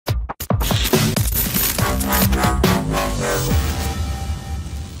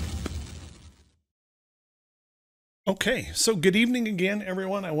Okay, so good evening again,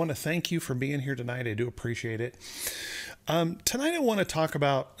 everyone. I want to thank you for being here tonight. I do appreciate it. Tonight, I want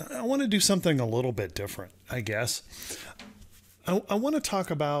to do something a little bit different, I guess. I want to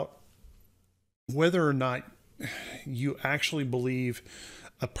talk about whether or not you actually believe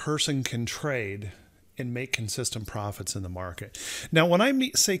a person can trade and make consistent profits in the market. Now,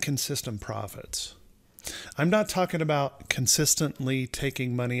 when say consistent profits, I'm not talking about consistently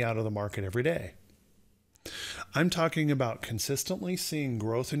taking money out of the market every day. I'm talking about consistently seeing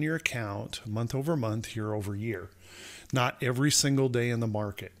growth in your account month over month, year over year, not every single day in the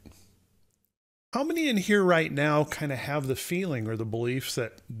market. How many in here right now kind of have the feeling or the beliefs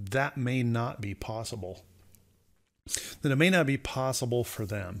that that may not be possible? That it may not be possible for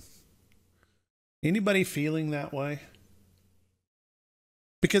them? Anybody feeling that way?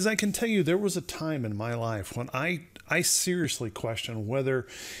 Because I can tell you there was a time in my life when I seriously questioned whether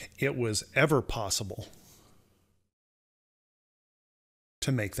it was ever possible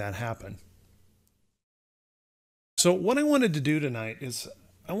to make that happen. So what I wanted to do tonight is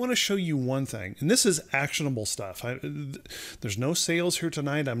I want to show you one thing, and this is actionable stuff. There's no sales here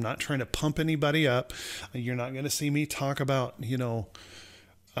tonight. I'm not trying to pump anybody up. You're not going to see me talk about,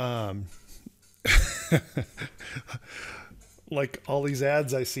 um, like all these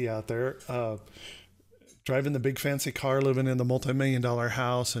ads I see out there, driving the big fancy car, living in the multi-million-dollar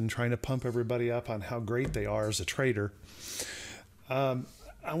house, and trying to pump everybody up on how great they are as a trader.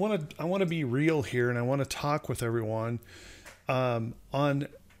 I want to be real here, and I want to talk with everyone on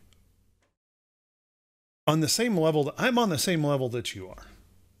the same level that I'm on the same level that you are.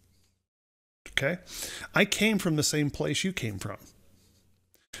 Okay, I came from the same place you came from.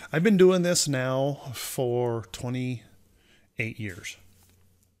 I've been doing this now for 28 years.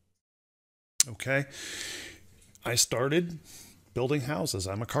 Okay, I started building houses.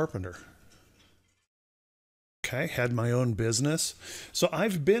 I'm a carpenter. Okay, had my own business. So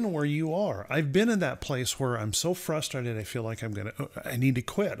I've been where you are. I've been in that place where I'm so frustrated I feel like I need to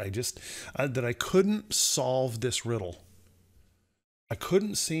quit. That I couldn't solve this riddle. I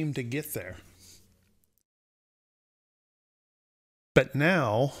couldn't seem to get there. But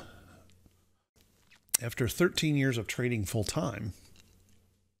now, after 13 years of trading full time,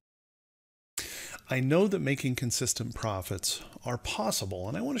 I know that making consistent profits are possible,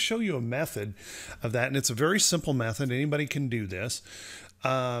 and I want to show you a method of that. And it's a very simple method. Anybody can do this.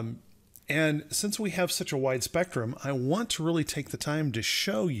 And since we have such a wide spectrum, I want to really take the time to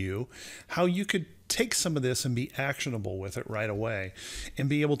show you how you could take some of this and be actionable with it right away and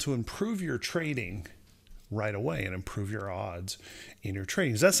be able to improve your trading right away and improve your odds in your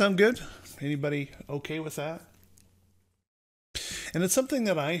trading. Does that sound good? Anybody okay with that? And it's something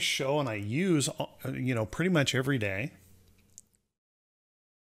that I show and I use, pretty much every day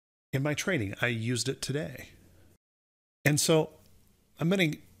in my trading. I used it today. And so I'm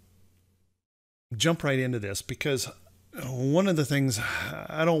going to jump right into this because one of the things,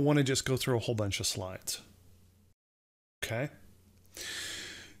 I don't want to just go through a whole bunch of slides. Okay.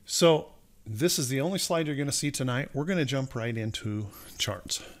 So this is the only slide you're going to see tonight. We're going to jump right into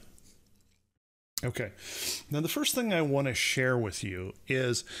charts. Okay, now the first thing I want to share with you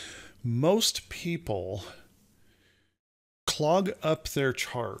is most people clog up their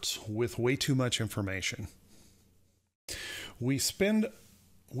charts with way too much information. We spend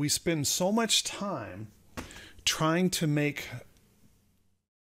so much time trying to make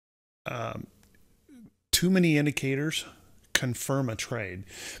too many indicators confirm a trade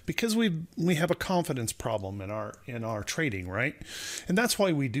because we have a confidence problem in our trading, right? And that's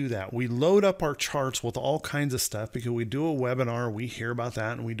why we do that. We load up our charts with all kinds of stuff because we do a webinar, we hear about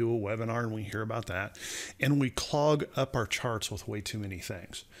that, and we do a webinar and we hear about that, and we clog up our charts with way too many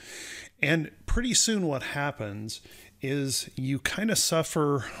things. And pretty soon what happens is you kind of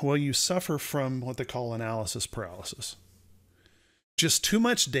suffer from what they call analysis paralysis. Just too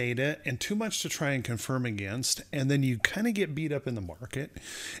much data and too much to try and confirm against, and then you kind of get beat up in the market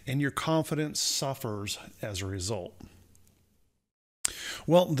and your confidence suffers as a result.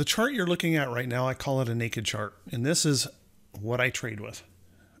 Well, the chart you're looking at right now, I call it a naked chart, and this is what I trade with,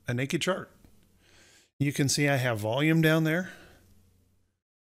 a naked chart. You can see I have volume down there,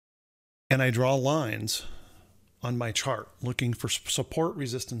 and I draw lines on my chart looking for support,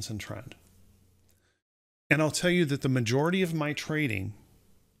 resistance, and trend. And I'll tell you that the majority of my trading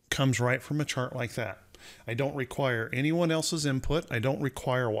comes right from a chart like that. I don't require anyone else's input. I don't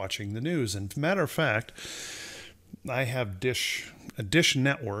require watching the news. And matter of fact, I have a Dish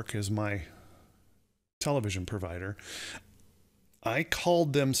Network is my television provider. I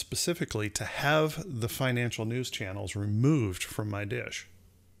called them specifically to have the financial news channels removed from my dish.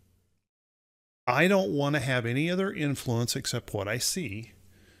 I don't want to have any other influence except what I see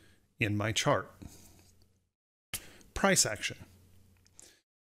in my chart. Price action.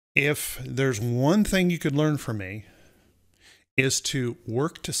 If there's one thing you could learn from me, is to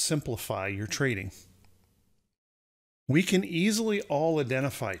work to simplify your trading. We can easily all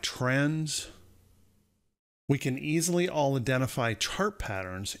identify trends. We can easily all identify chart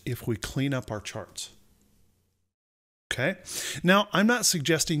patterns if we clean up our charts. Okay. Now, I'm not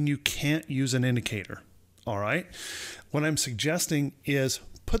suggesting you can't use an indicator. All right. What I'm suggesting is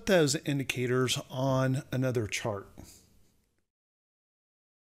put those indicators on another chart.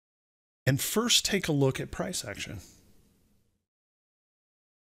 And first take a look at price action.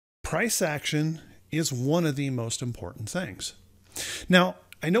 Price action is one of the most important things. Now,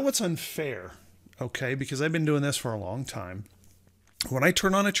 I know it's unfair, okay, because I've been doing this for a long time. When I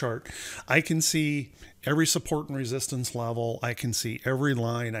turn on a chart, I can see every support and resistance level. I can see every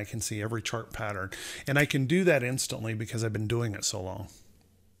line. I can see every chart pattern. And I can do that instantly because I've been doing it so long.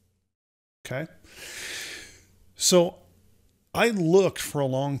 Okay? So I looked for a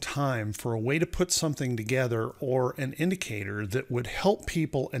long time for a way to put something together or an indicator that would help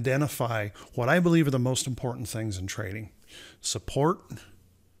people identify what I believe are the most important things in trading: support,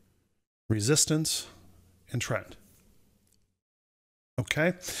 resistance, and trend.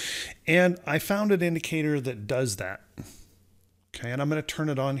 Okay. And I found an indicator that does that. Okay. And I'm going to turn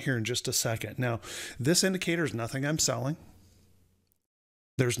it on here in just a second. Now, this indicator is nothing I'm selling.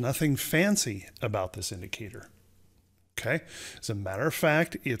 There's nothing fancy about this indicator. Okay. As a matter of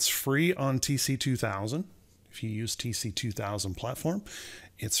fact, it's free on TC2000. If you use TC2000 platform,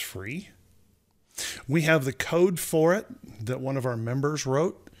 it's free. We have the code for it that one of our members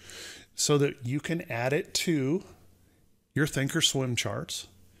wrote so that you can add it to your Thinkorswim charts.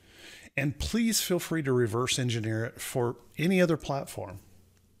 And please feel free to reverse engineer it for any other platform.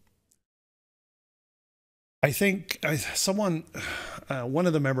 I think one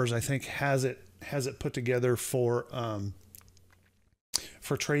of the members, I think, has it put together for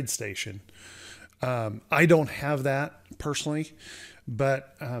TradeStation. I don't have that personally,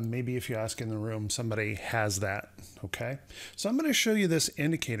 but maybe if you ask in the room, somebody has that. Okay. So I'm going to show you this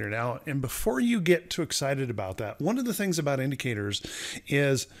indicator now. And before you get too excited about that, one of the things about indicators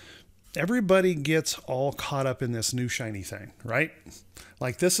is everybody gets all caught up in this new shiny thing, right?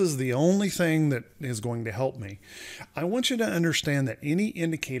 Like, this is the only thing that is going to help me. I want you to understand that any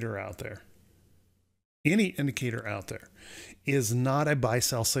indicator out there is not a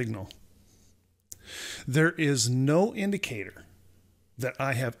buy-sell signal. There is no indicator that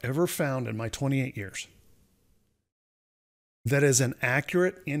I have ever found in my 28 years that is an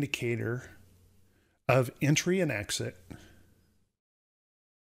accurate indicator of entry and exit.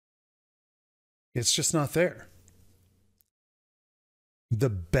 It's just not there. The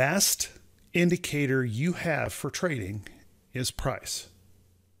best indicator you have for trading is price.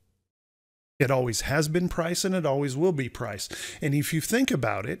 It always has been price, and it always will be price. And if you think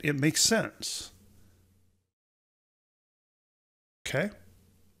about it, it makes sense. Okay?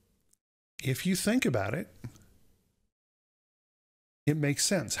 If you think about it, it makes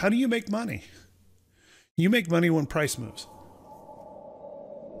sense. How do you make money? You make money when price moves.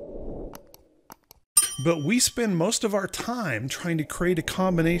 But we spend most of our time trying to create a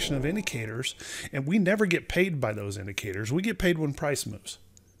combination of indicators, and we never get paid by those indicators. We get paid when price moves.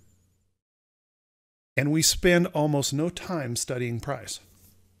 And we spend almost no time studying price.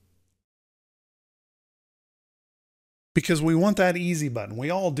 Because we want that easy button.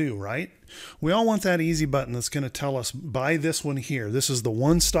 We all do, right? We all want that easy button that's going to tell us, buy this one here. This is the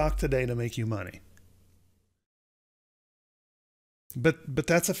one stock today to make you money. But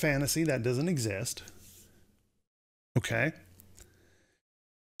that's a fantasy. That doesn't exist. Okay?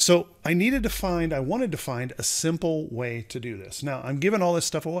 So I wanted to find a simple way to do this. Now, I'm giving all this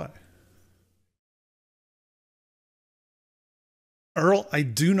stuff away. Earl, I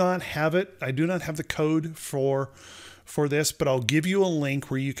do not have it. I do not have the code for this, but I'll give you a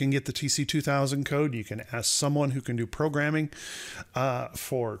link where you can get the TC2000 code. You can ask someone who can do programming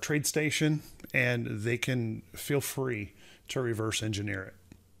for TradeStation, and they can feel free to reverse engineer it.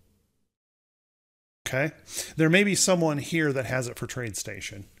 Okay? There may be someone here that has it for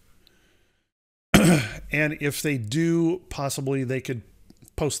TradeStation. And if they do, possibly they could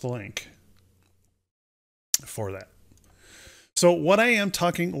post the link for that. So what I'm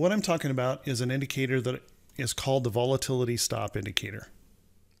talking about is an indicator that is called the volatility stop indicator.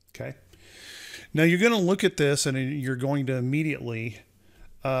 Okay. Now you're going to look at this and you're going to immediately,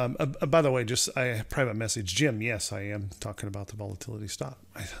 by the way, I private message Jim. Yes, I am talking about the volatility stop.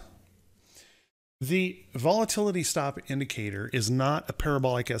 The volatility stop indicator is not a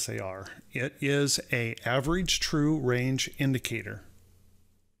parabolic SAR. It is a average true range indicator.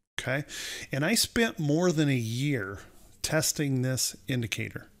 Okay. And I spent more than a year testing this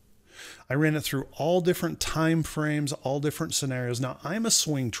indicator. I ran it through all different time frames, all different scenarios. Now, I'm a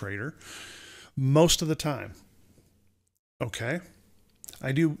swing trader most of the time. Okay.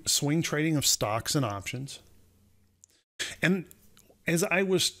 I do swing trading of stocks and options. And as I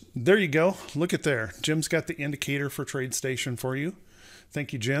was, there you go. Look at there. Jim's got the indicator for TradeStation for you.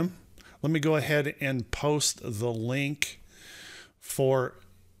 Thank you, Jim. Let me go ahead and post the link for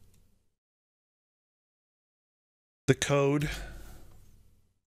the code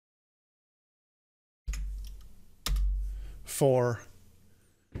for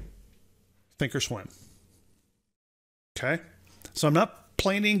Thinkorswim. Okay. So I'm not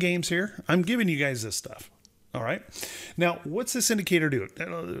playing any games here. I'm giving you guys this stuff. All right. Now, what's this indicator do?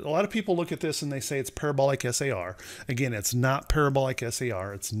 A lot of people look at this and they say it's parabolic SAR. Again, it's not parabolic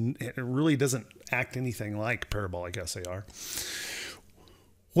SAR. It really doesn't act anything like parabolic SAR.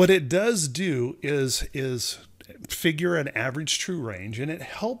 What it does do is figure an average true range, and it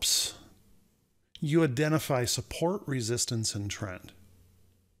helps you identify support, resistance, and trend.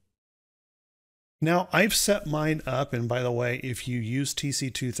 Now, I've set mine up, and by the way, if you use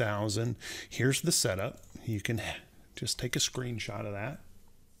TC2000, here's the setup. You can just take a screenshot of that.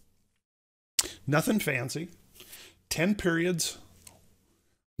 Nothing fancy. 10 periods,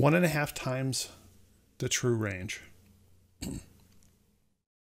 1.5 times the true range.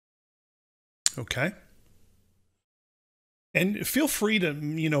 Okay. And feel free to,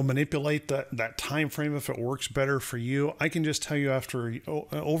 manipulate that time frame if it works better for you. I can just tell you after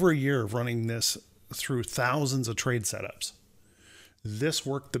over a year of running this through thousands of trade setups, this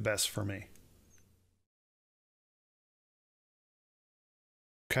worked the best for me.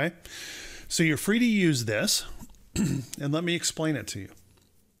 Okay, so you're free to use this, and let me explain it to you.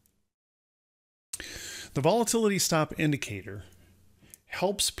 The volatility stop indicator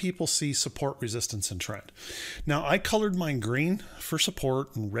helps people see support, resistance, and trend. Now, I colored mine green for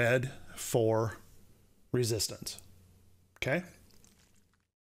support and red for resistance. Okay.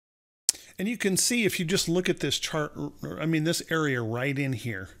 And you can see if you just look at this chart, this area right in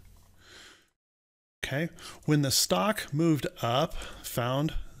here. Okay. When the stock moved up,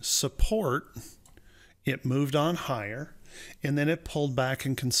 found support, it moved on higher, and then it pulled back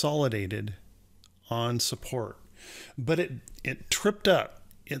and consolidated on support. But it tripped up.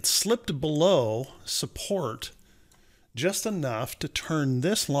 It slipped below support just enough to turn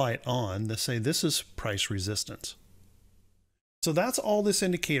this light on to say this is price resistance. So that's all this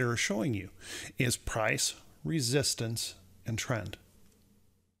indicator is showing you is price, resistance, and trend.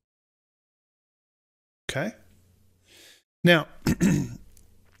 Okay. Now,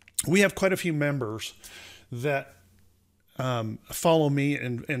 we have quite a few members that follow me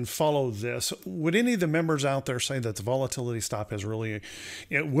and follow this. Would any of the members out there say that the volatility stop has really,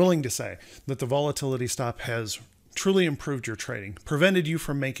 willing to say that the volatility stop has truly improved your trading, prevented you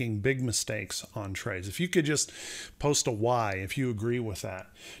from making big mistakes on trades? If you could just post a Y, if you agree with that,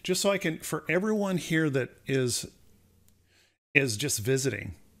 just so I can, for everyone here that is just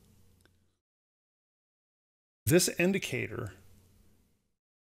visiting, this indicator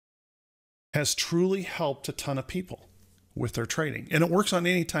has truly helped a ton of people with their trading, and it works on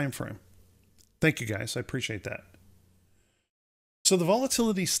any time frame. Thank you, guys. I appreciate that. So the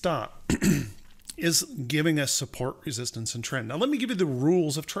volatility stop is giving us support, resistance, and trend. Now, let me give you the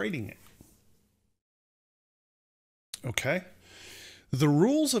rules of trading it. Okay. The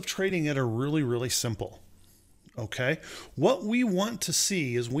rules of trading it are really, really simple. Okay. What we want to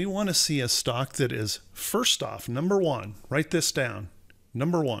see is we want to see a stock that is, first off, number one, write this down.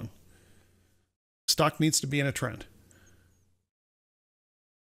 Number one, stock needs to be in a trend.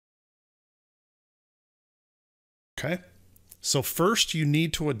 Okay. So first, you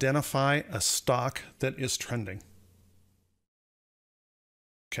need to identify a stock that is trending.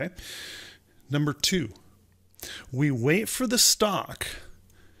 Okay. Number two, we wait for the stock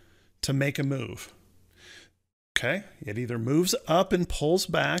to make a move. Okay. It either moves up and pulls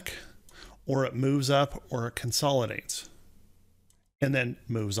back, or it moves up or it consolidates and then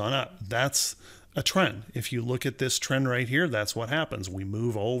moves on up. That's a trend. If you look at this trend right here, that's what happens. We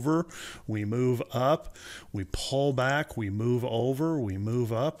move over, we move up, we pull back, we move over, we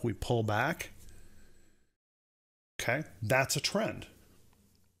move up, we pull back. Okay, that's a trend.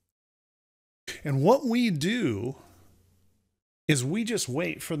 And what we do is we just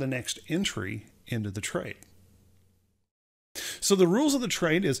wait for the next entry into the trade. So the rules of the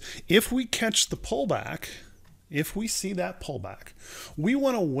trade is if we catch the pullback if we see that pullback, we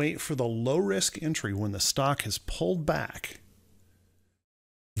want to wait for the low risk entry when the stock has pulled back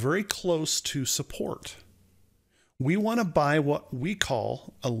very close to support. We want to buy what we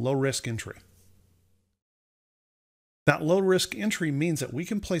call a low risk entry. That low risk entry means that we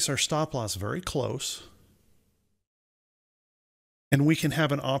can place our stop loss very close, and we can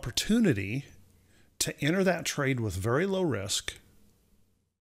have an opportunity to enter that trade with very low risk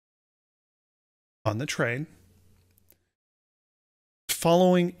on the trade,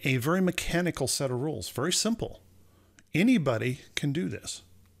 following a very mechanical set of rules. Very simple. Anybody can do this.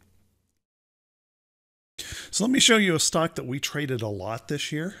 So let me show you a stock that we traded a lot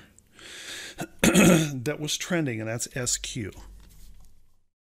this year that was trending, and that's SQ.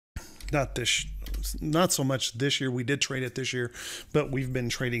 Not so much this year. We did trade it this year, but we've been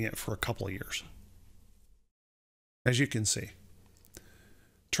trading it for a couple of years. As you can see,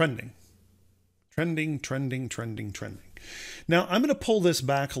 trending. Now I'm going to pull this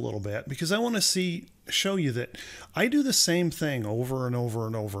back a little bit because I want to show you that I do the same thing over and over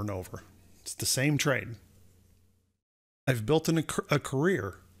and over and over. It's the same trade. I've built a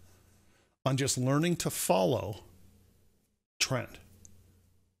career on just learning to follow trend.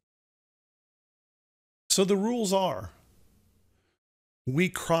 So the rules are, we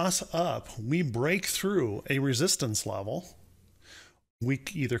cross up, we break through a resistance level. We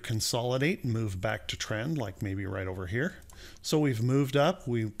either consolidate and move back to trend, like maybe right over here. So we've moved up,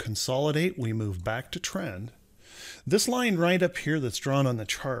 we consolidate, we move back to trend. This line right up here that's drawn on the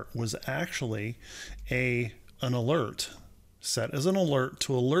chart was actually an alert, set as an alert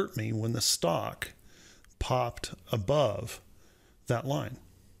to alert me when the stock popped above that line.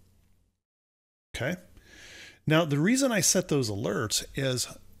 Okay? Now, the reason I set those alerts is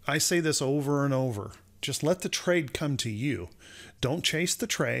I say this over and over. Just let the trade come to you. Don't chase the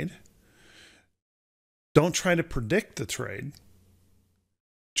trade. Don't try to predict the trade.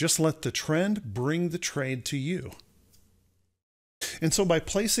 Just let the trend bring the trade to you. And so by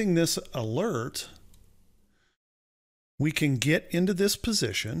placing this alert, we can get into this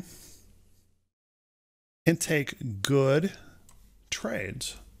position and take good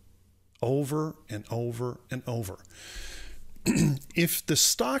trades over and over and over. If the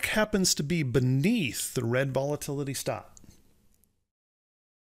stock happens to be beneath the red volatility stop,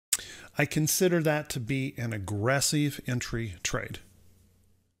 I consider that to be an aggressive entry trade.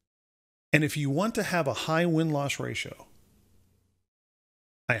 And if you want to have a high win-loss ratio,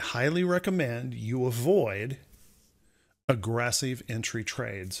 I highly recommend you avoid aggressive entry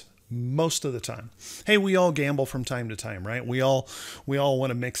trades most of the time. Hey, we all gamble from time to time, right? We all want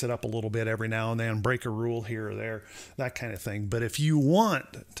to mix it up a little bit every now and then, break a rule here or there, that kind of thing. But if you want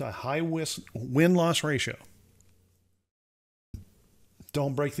a high win-loss ratio,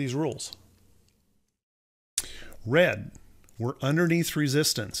 don't break these rules. Red, we're underneath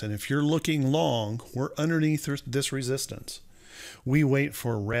resistance. And if you're looking long, we're underneath this resistance. We wait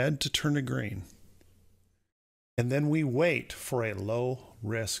for red to turn to green. And then we wait for a low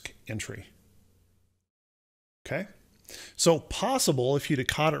risk entry. Okay? So possible, if you'd have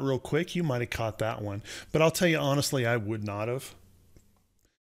caught it real quick, you might have caught that one. But I'll tell you honestly, I would not have.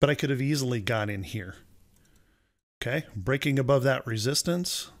 But I could have easily got in here. Okay? Breaking above that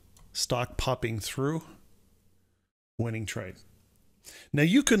resistance, stock popping through, winning trade. Now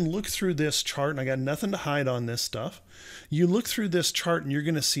you can look through this chart, and I got nothing to hide on this stuff. You look through this chart and you're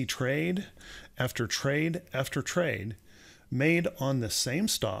going to see trade after trade after trade made on the same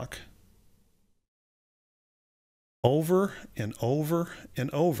stock over and over and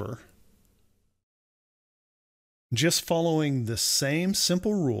over, just following the same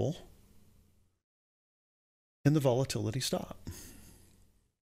simple rule in the volatility stop.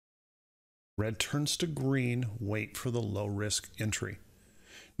 Red turns to green, wait for the low risk entry.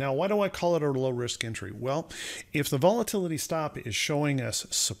 Now, why do I call it a low risk entry? Well, if the volatility stop is showing us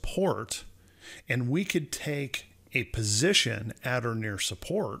support and we could take a position at or near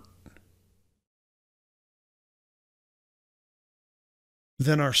support,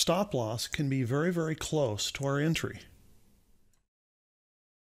 then our stop loss can be very, very close to our entry.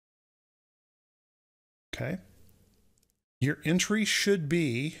 Okay? Your entry should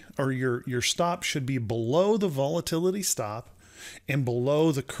be, or your stop should be below the volatility stop and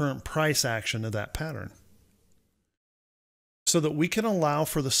below the current price action of that pattern, so that we can allow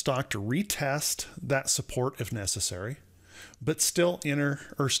for the stock to retest that support if necessary, but still enter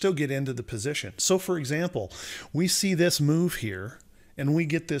or still get into the position. So for example, we see this move here and we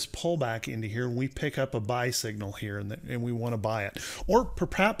get this pullback into here and we pick up a buy signal here and we want to buy it. Or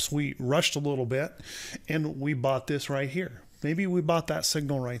perhaps we rushed a little bit and we bought this right here. Maybe we bought that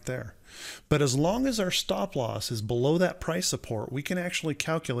signal right there. But as long as our stop loss is below that price support, we can actually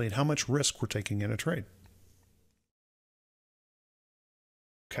calculate how much risk we're taking in a trade.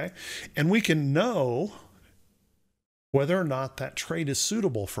 Okay. And we can know whether or not that trade is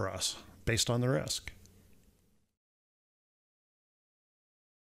suitable for us based on the risk.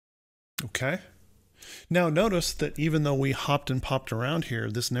 Okay. Now notice that even though we hopped and popped around here,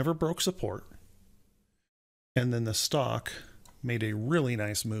 this never broke support. And then the stock made a really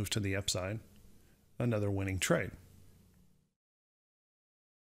nice move to the upside. Another winning trade.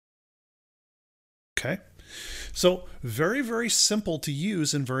 Okay. So very, very simple to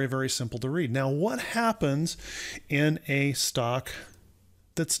use and very, very simple to read. Now, what happens in a stock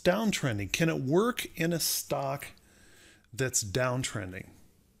that's downtrending? Can it work in a stock that's downtrending?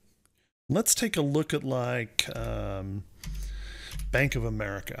 Let's take a look at like Bank of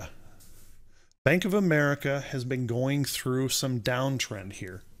America. Bank of America has been going through some downtrend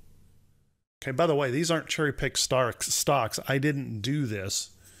here. Okay, by the way, these aren't cherry-picked stocks. I didn't do this.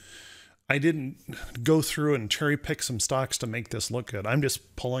 I didn't go through and cherry pick some stocks to make this look good. I'm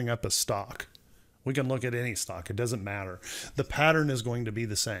just pulling up a stock. We can look at any stock. It doesn't matter. The pattern is going to be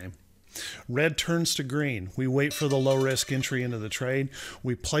the same. Red turns to green. We wait for the low risk entry into the trade.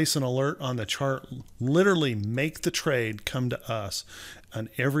 We place an alert on the chart, literally make the trade come to us on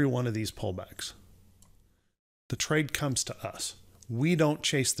every one of these pullbacks. The trade comes to us. We don't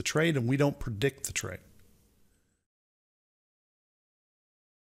chase the trade and we don't predict the trade.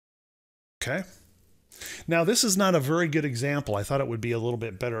 Okay. Now, this is not a very good example. I thought it would be a little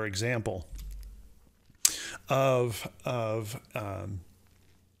bit better example of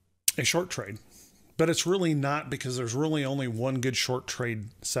a short trade, but it's really not, because there's really only one good short trade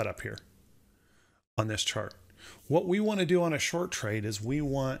setup here on this chart. What we want to do on a short trade is we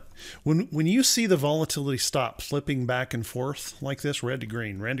want, when you see the volatility stop flipping back and forth like this, red to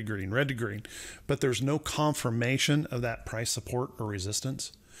green, red to green, red to green, but there's no confirmation of that price support or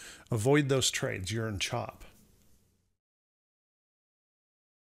resistance, avoid those trades. You're in chop.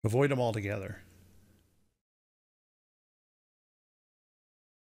 Avoid them altogether.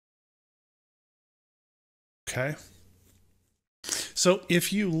 Okay. So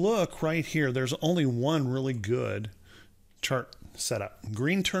if you look right here, there's only one really good chart setup.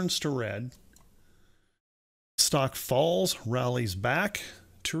 Green turns to red. Stock falls, rallies back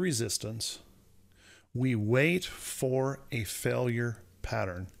to resistance. We wait for a failure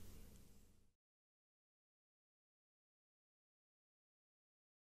pattern.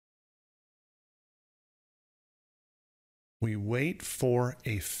 We wait for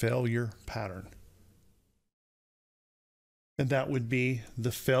a failure pattern. And that would be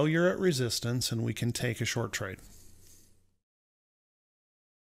the failure at resistance, and we can take a short trade.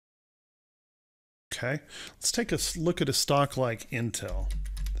 Okay, let's take a look at a stock like Intel.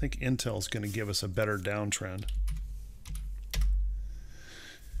 I think Intel is going to give us a better downtrend.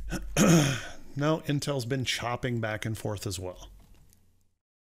 No, Intel's been chopping back and forth as well.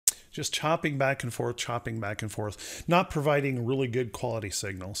 Just chopping back and forth, not providing really good quality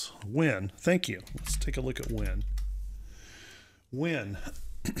signals. Win, thank you. Let's take a look at Win. Win.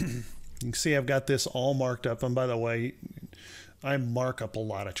 You can see I've got this all marked up. And by the way, I mark up a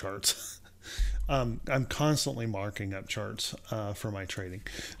lot of charts. I'm constantly marking up charts for my trading.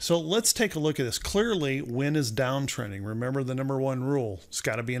 So let's take a look at this. Clearly, Win is downtrending. Remember the number one rule. It's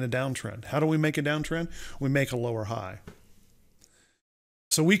got to be in a downtrend. How do we make a downtrend? We make a lower high.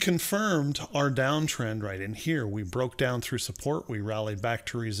 So we confirmed our downtrend right in here. We broke down through support. We rallied back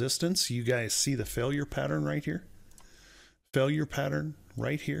to resistance. You guys see the failure pattern right here? Failure pattern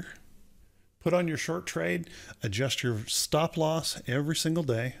right here. Put on your short trade. Adjust your stop loss every single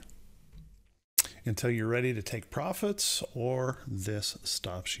day until you're ready to take profits or this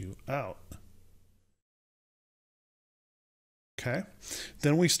stops you out. Okay.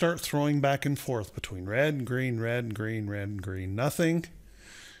 Then we start throwing back and forth between red and green, red and green, red and green. Nothing.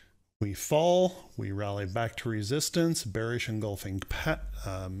 We fall, we rally back to resistance, bearish engulfing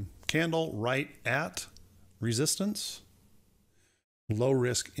candle right at resistance, low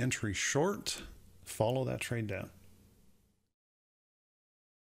risk entry short, follow that trade down.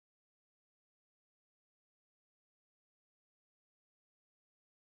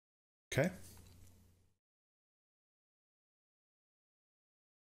 Okay.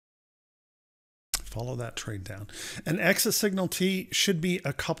 Follow that trade down. An exit signal T should be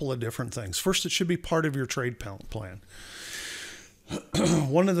a couple of different things. First, it should be part of your trade plan.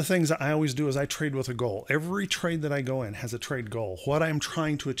 One of the things that I always do is I trade with a goal. Every trade that I go in has a trade goal, what I'm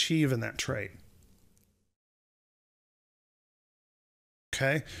trying to achieve in that trade.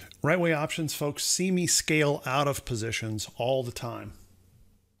 Okay. Right way options, folks, see me scale out of positions all the time.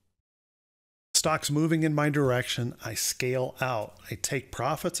 Stock's moving in my direction. I scale out. I take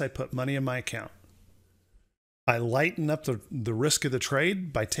profits. I put money in my account. I lighten up the risk of the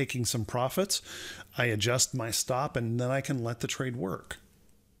trade by taking some profits. I adjust my stop, and then I can let the trade work.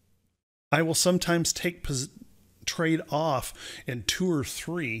 I will sometimes take trade off in 2 or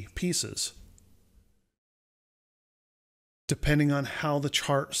 3 pieces, depending on how the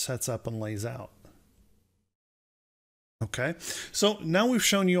chart sets up and lays out. Okay, so now we've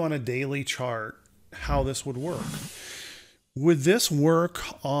shown you on a daily chart how this would work. Would this work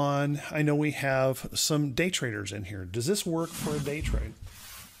on, I know we have some day traders in here. Does this work for a day trade?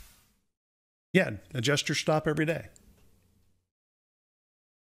 Yeah, adjust your stop every day.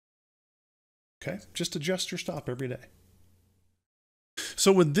 Okay, just adjust your stop every day.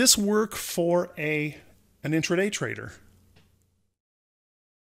 So would this work for an intraday trader?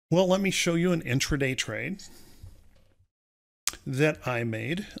 Well, let me show you an intraday trade that I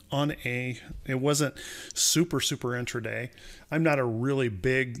made on it wasn't super intraday. I'm not a really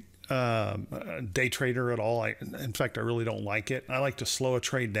big day trader at all. In fact, I really don't like it. I like to slow a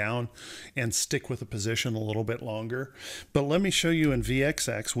trade down and stick with a position a little bit longer. But let me show you in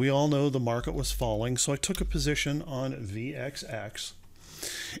VXX. We all know the market was falling, so I took a position on VXX,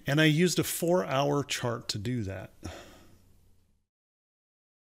 and I used a 4-hour chart to do that.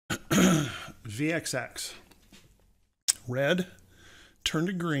 VXX. Red, turn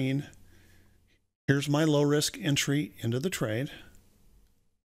to green. Here's my low risk entry into the trade.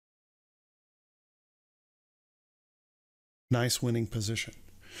 Nice winning position.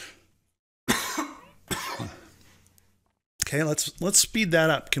 Okay, let's speed that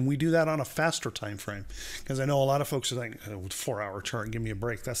up. Can we do that on a faster time frame? Because I know a lot of folks are like, oh, 4-hour chart, give me a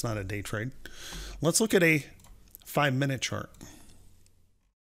break. That's not a day trade. Let's look at a 5-minute chart.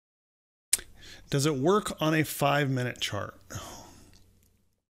 Does it work on a 5-minute chart?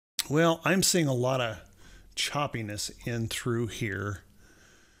 Well, I'm seeing a lot of choppiness in through here.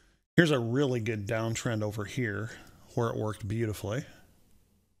 Here's a really good downtrend over here where it worked beautifully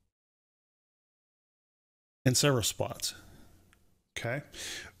in several spots. Okay,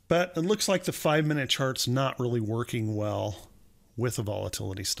 but it looks like the 5-minute chart's not really working well with a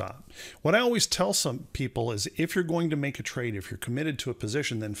volatility stop. What I always tell some people is if you're going to make a trade, if you're committed to a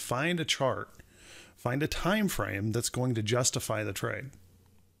position, then find a chart, find a time frame that's going to justify the trade.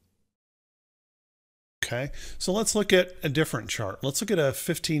 Okay, so let's look at a different chart. Let's look at a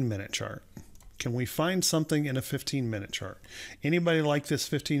 15-minute chart. Can we find something in a 15-minute chart? Anybody like this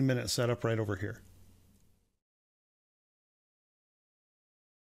 15-minute setup right over here?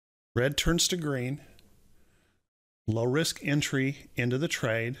 Red turns to green. Low risk entry into the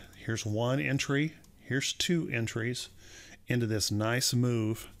trade. Here's 1 entry. Here's 2 entries into this nice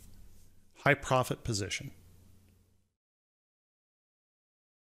move. High profit position.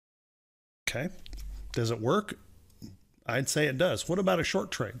 Okay. Does it work? I'd say it does. What about a short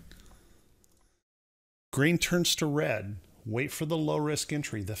trade? Green turns to red. Wait for the low risk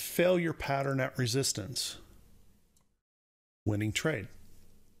entry. The failure pattern at resistance. Winning trade.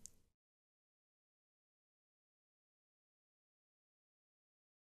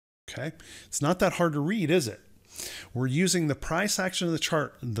 Okay. It's not that hard to read, is it? We're using the price action of the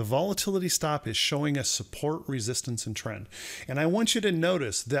chart. The volatility stop is showing us support, resistance, and trend. And I want you to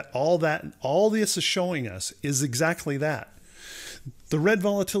notice that all this is showing us is exactly that. The red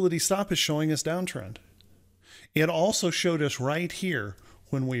volatility stop is showing us downtrend. It also showed us right here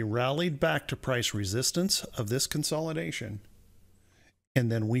when we rallied back to price resistance of this consolidation,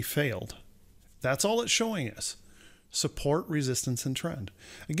 and then we failed. That's all it's showing us. Support, resistance, and trend.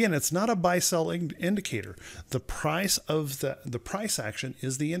 Again, it's not a buy-sell indicator. The price of the price action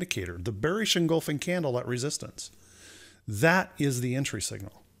is the indicator. The bearish engulfing candle at resistance. That is the entry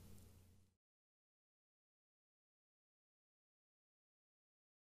signal.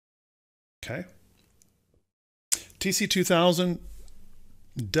 Okay. TC2000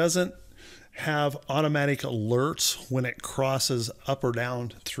 doesn't have automatic alerts when it crosses up or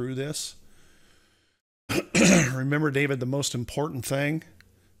down through this. Remember, David, the most important thing,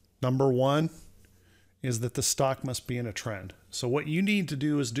 number 1, is that the stock must be in a trend. So what you need to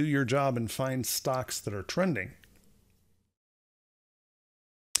do is do your job and find stocks that are trending.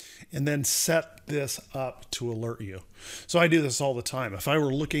 And then set this up to alert you. So I do this all the time. If I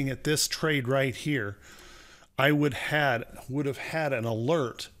were looking at this trade right here, I would have had an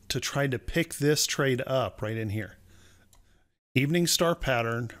alert to try to pick this trade up right in here. Evening star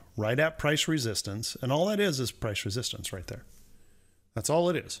pattern, right at price resistance, and all that is price resistance right there. That's all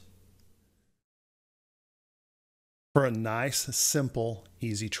it is. for a nice, simple,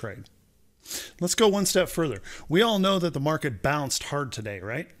 easy trade. Let's go one step further. We all know that the market bounced hard today,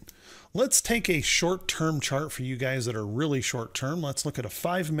 right? Let's take a short-term chart for you guys that are really short-term. Let's look at a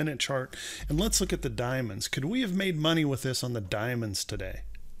 5-minute chart and let's look at the diamonds. Could we have made money with this on the diamonds today?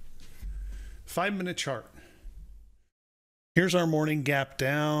 5-minute chart. Here's our morning gap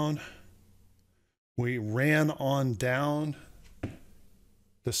down. We ran on down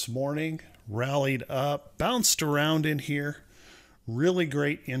this morning, rallied up, bounced around in here. Really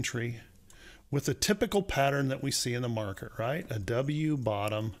great entry with a typical pattern that we see in the market, right? A W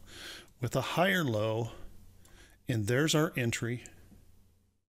bottom with a higher low, and there's our entry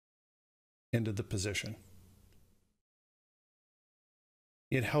into the position.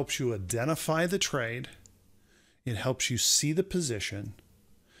 It helps you identify the trade, it helps you see the position,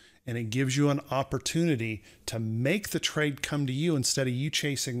 and it gives you an opportunity to make the trade come to you instead of you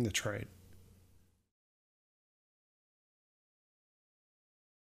chasing the trade.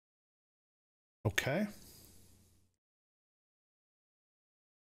 Okay.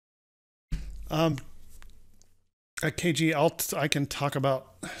 At KG, I can talk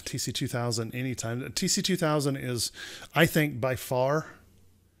about TC2000 anytime. TC2000 is, I think, by far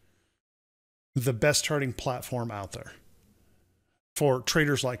the best charting platform out there for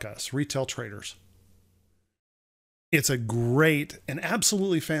traders like us, retail traders. It's a great and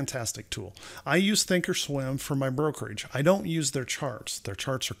absolutely fantastic tool. I use Thinkorswim for my brokerage. I don't use their charts. Their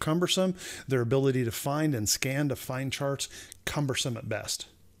charts are cumbersome. Their ability to find and scan to find charts, cumbersome at best.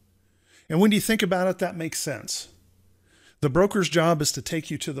 And when you think about it, that makes sense. The broker's job is to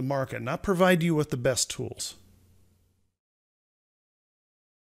take you to the market, not provide you with the best tools.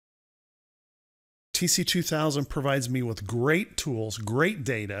 TC2000 provides me with great tools, great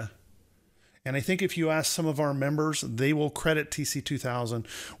data. And I think if you ask some of our members, they will credit TC2000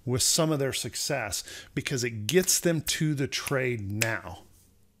 with some of their success because it gets them to the trade now.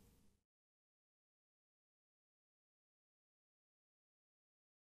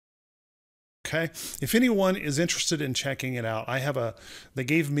 Okay. If anyone is interested in checking it out, they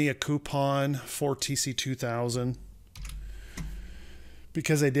gave me a coupon for TC2000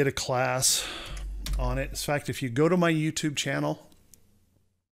 because I did a class on it. In fact, if you go to my YouTube channel,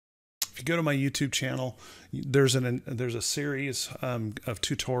 there's a series of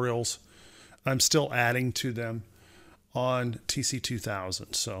tutorials. I'm still adding to them on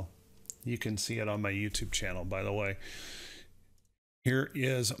TC2000, so you can see it on my YouTube channel. By the way, here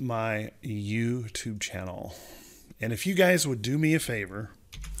is my YouTube channel, and if you guys would do me a favor,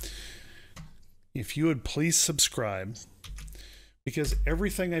 if you would please subscribe, because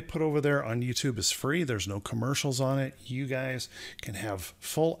everything I put over there on YouTube is free. There's no commercials on it. You guys can have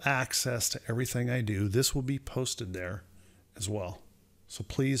full access to everything I do. This will be posted there as well. So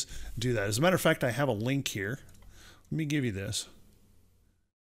please do that. As a matter of fact, I have a link here. Let me give you this.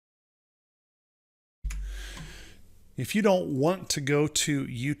 If you don't want to go to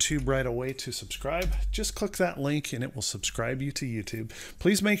YouTube right away to subscribe, just click that link and it will subscribe you to YouTube.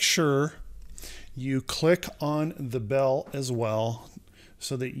 Please make sure you click on the bell as well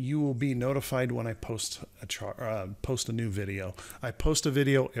so that you will be notified when I post a new video. I post a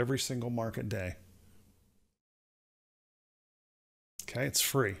video every single market day. Okay, it's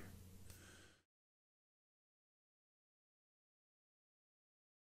free.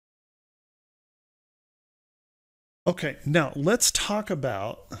 Okay, now let's talk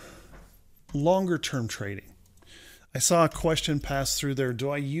about longer term trading. I saw a question pass through there. Do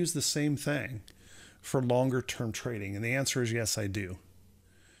I use the same thing for longer term trading? And the answer is yes, I do.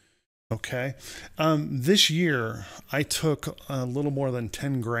 Okay. This year, I took a little more than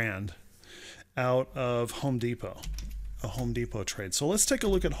 10 grand out of Home Depot, a Home Depot trade. So let's take a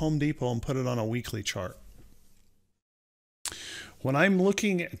look at Home Depot and put it on a weekly chart. When I'm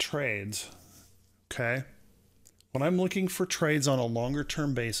looking at trades, okay, when I'm looking for trades on a longer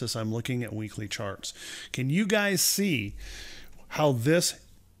term basis, I'm looking at weekly charts. Can you guys see how this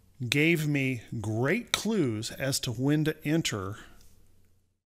gave me great clues as to when to enter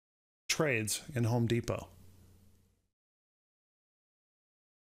trades in Home Depot?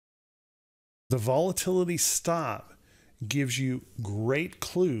 The volatility stop gives you great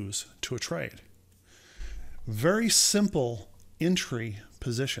clues to a trade. Very simple entry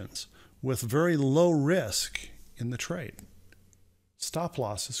positions with very low risk in the trade. Stop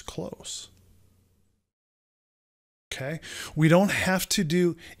loss is close. Okay, we don't have to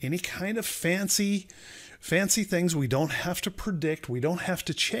do any kind of fancy things. We don't have to predict. We don't have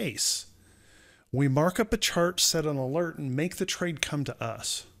to chase. We mark up a chart, set an alert, and make the trade come to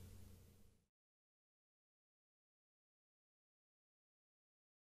us.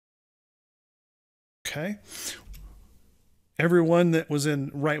 Okay, Everyone that was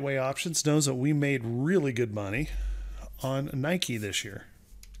in Right Way Options knows that we made really good money on Nike this year.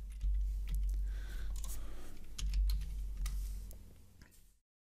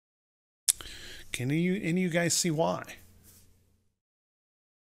 Can any of you guys see why?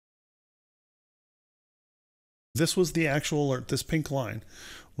 This was the actual alert. This pink line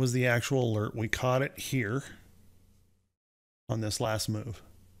was the actual alert. We caught it here on this last move,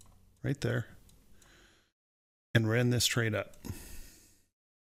 right there, and ran this trade up.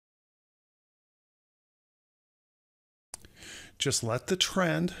 Just let the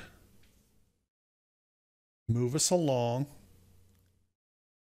trend move us along.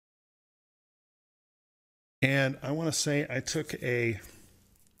 And I want to say I took I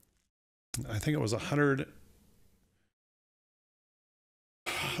think it was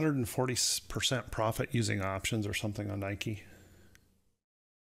 140% profit using options or something on Nike.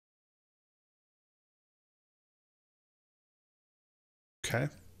 Okay.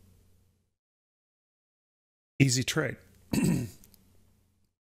 Easy trade. Let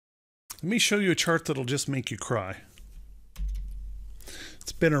me show you a chart that'll just make you cry.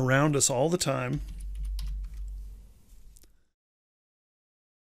 It's been around us all the time.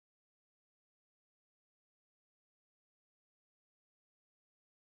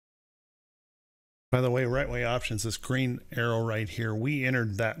 By the way, Right Way Options, this green arrow right here, we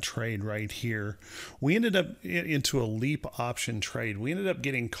entered that trade right here. We ended up into a leap option trade. We ended up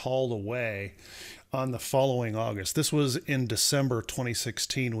getting called away on the following August. This was in December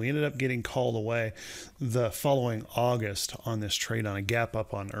 2016. We ended up getting called away the following August on this trade on a gap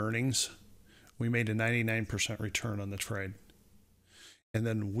up on earnings. We made a 99% return on the trade. And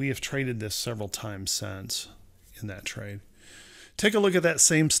then we have traded this several times since in that trade. Take a look at that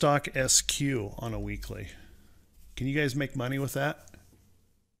same stock SQ on a weekly. Can you guys make money with that?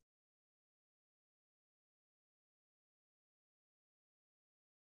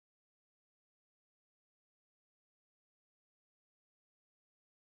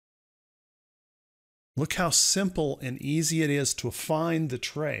 Look how simple and easy it is to find the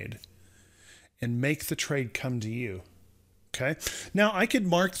trade and make the trade come to you. Okay. Now I could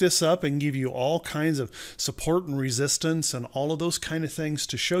mark this up and give you all kinds of support and resistance and all of those kind of things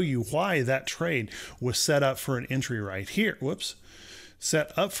to show you why that trade was set up for an entry right here. Whoops.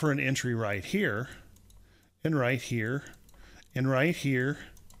 Set up for an entry right here and right here and right here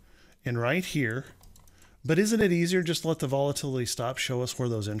and right here. But isn't it easier just to let the volatility stop, show us where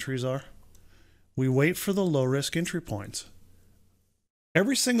those entries are? We wait for the low risk entry points.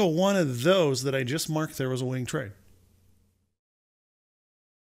 Every single one of those that I just marked there was a winning trade.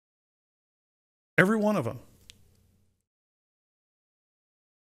 Every one of them.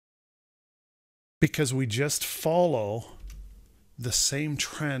 Because we just follow the same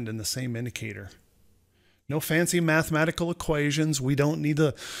trend and the same indicator. No fancy mathematical equations. We don't need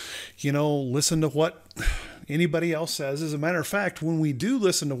to, listen to what anybody else says. As a matter of fact, when we do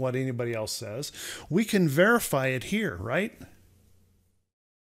listen to what anybody else says, we can verify it here, right?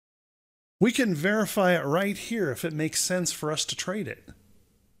 We can verify it right here if it makes sense for us to trade it.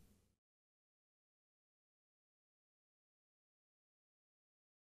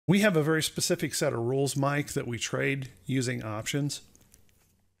 We have a very specific set of rules, Mike, that we trade using options.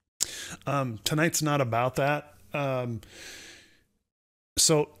 Tonight's not about that.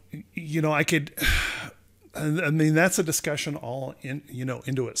 So, I could, that's a discussion all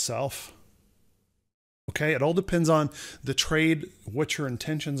into itself. Okay. It all depends on the trade, what your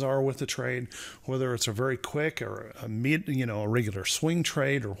intentions are with the trade, whether it's a very quick or a regular swing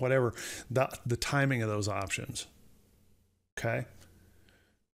trade or whatever, the timing of those options. Okay.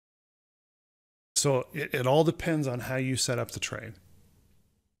 So it all depends on how you set up the trade.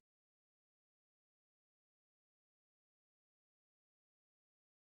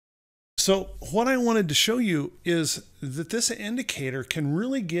 So what I wanted to show you is that this indicator can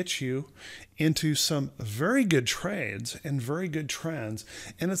really get you into some very good trades and very good trends,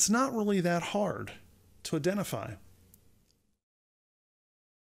 and it's not really that hard to identify.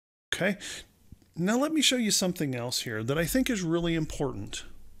 Okay, now let me show you something else here that I think is really important.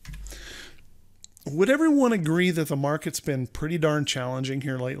 Would everyone agree that the market's been pretty darn challenging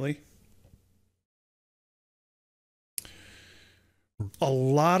here lately? A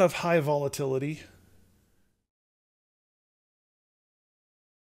lot of high volatility.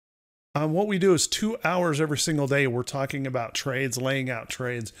 What we do is 2 hours every single day. We're talking about trades, laying out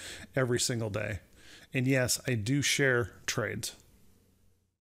trades every single day. And yes, I do share trades.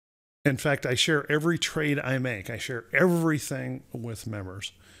 In fact, I share every trade I make. I share everything with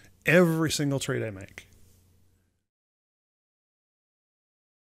members. Every single trade I make.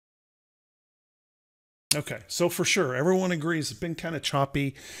 Okay, so for sure, everyone agrees it's been kind of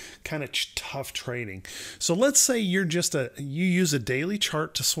choppy, kind of tough trading. So let's say you use a daily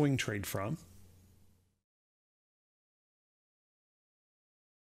chart to swing trade from.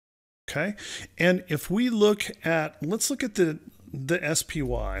 Okay, and if we let's look at the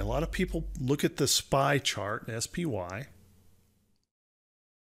SPY. A lot of people look at the SPY chart, SPY,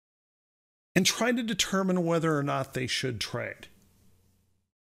 and try to determine whether or not they should trade.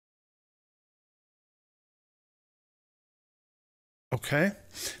 Okay.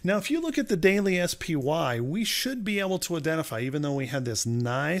 Now, if you look at the daily SPY, we should be able to identify, even though we had this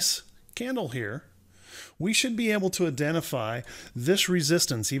nice candle here, we should be able to identify this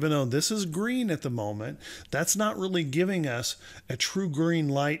resistance, even though this is green at the moment. That's not really giving us a true green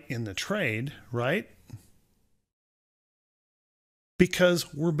light in the trade, right?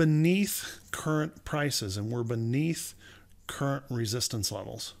 Because we're beneath current prices and we're beneath current resistance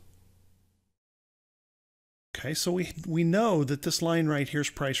levels. Okay, so we know that this line right here is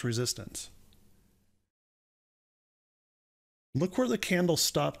price resistance. Look where the candle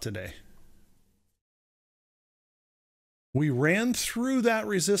stopped today. We ran through that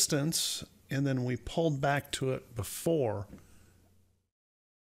resistance and then we pulled back to it before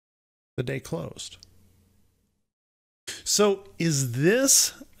the day closed. So is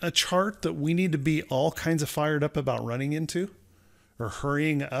this a chart that we need to be all kinds of fired up about running into or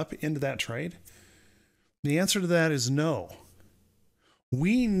hurrying up into that trade? The answer to that is no.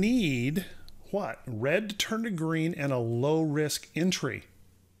 We need what? Red to turn to green and a low risk entry.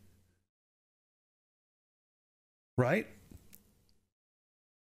 Right?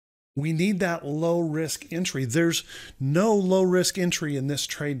 We need that low risk entry. There's no low risk entry in this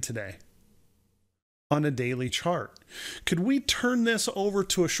trade today on a daily chart. Could we turn this over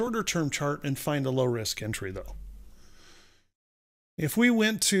to a shorter term chart and find a low risk entry though? If we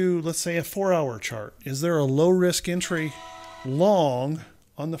went to, let's say, a 4-hour chart, is there a low risk entry long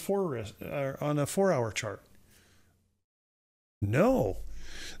on the 4-hour chart? No.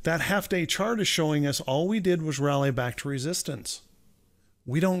 That half-day chart is showing us all we did was rally back to resistance.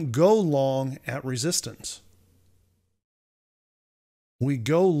 We don't go long at resistance. We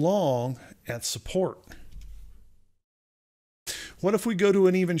go long at support. What if we go to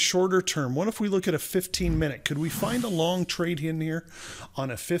an even shorter term? What if we look at a 15-minute? Could we find a long trade in here on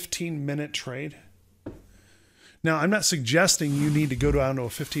a 15-minute trade? Now, I'm not suggesting you need to go down to a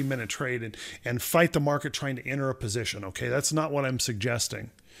 15-minute trade and fight the market trying to enter a position, okay? That's not what I'm suggesting.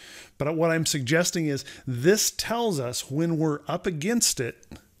 But what I'm suggesting is this tells us when we're up against it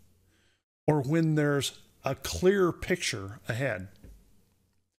or when there's a clearer picture ahead.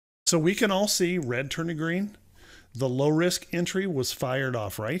 So we can all see red turn to green. The low risk entry was fired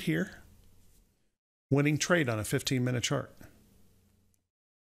off right here. Winning trade on a 15-minute chart.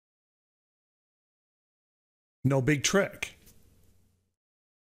 No big trick.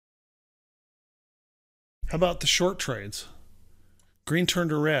 How about the short trades? Green turn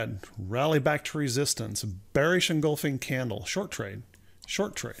to red, rally back to resistance, bearish engulfing candle, short trade,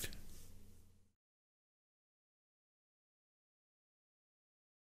 short trade.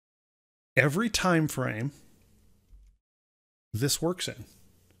 Every time frame this works in.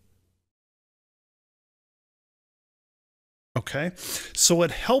 Okay, so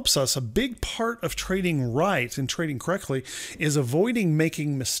it helps us. A big part of trading right and trading correctly is avoiding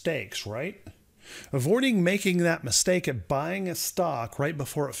making mistakes, right? Avoiding making that mistake at buying a stock right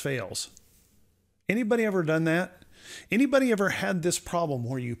before it fails. Anybody ever done that? Anybody ever had this problem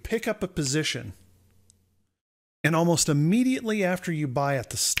where you pick up a position and almost immediately after you buy it,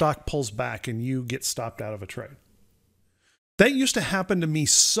 the stock pulls back and you get stopped out of a trade? That used to happen to me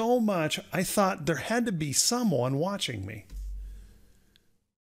so much, I thought there had to be someone watching me.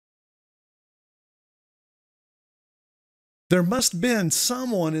 There must have been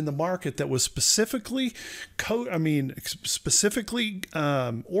someone in the market that was specifically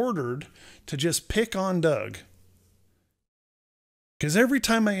ordered to just pick on Doug. Because every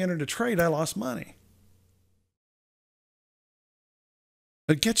time I entered a trade, I lost money.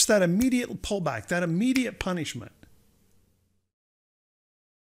 It gets that immediate pullback, that immediate punishment.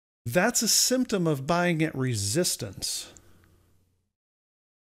 That's a symptom of buying at resistance.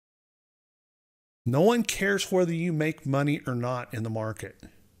 No one cares whether you make money or not in the market.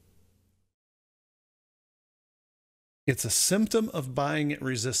 It's a symptom of buying at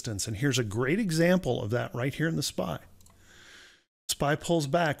resistance. And here's a great example of that right here in the SPY. SPY pulls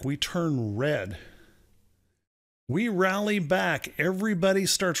back. We turn red. We rally back. Everybody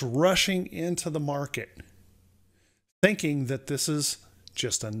starts rushing into the market, thinking that this is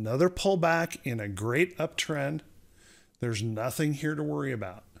just another pullback in a great uptrend. There's nothing here to worry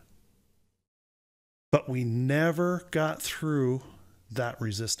about. but we never got through that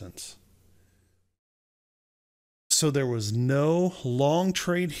resistance. So there was no long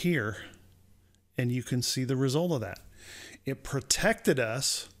trade here, and you can see the result of that. It protected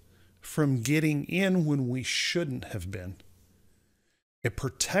us from getting in when we shouldn't have been. It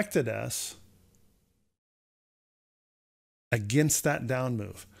protected us against that down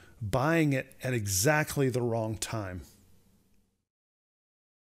move, buying it at exactly the wrong time.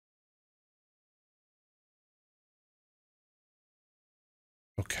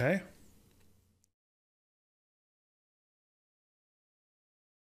 Okay.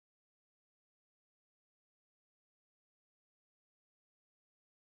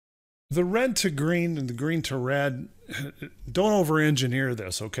 The red to green and the green to red, don't over-engineer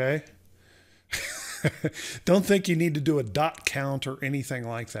this, okay? Don't think you need to do a dot count or anything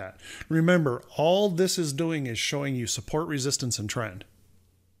like that. Remember, all this is doing is showing you support, resistance, and trend.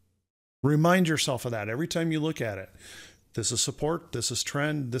 Remind yourself of that every time you look at it. This is support, this is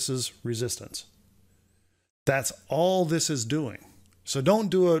trend, this is resistance. That's all this is doing. So don't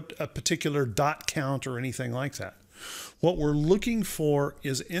do a particular dot count or anything like that. What we're looking for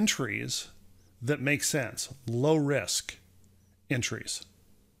is entries that make sense, low risk entries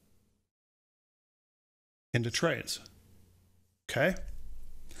into trades. Okay.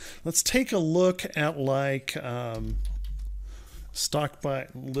 Let's take a look at like stock by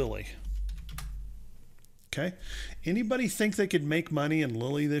Lilly. Okay. Anybody think they could make money in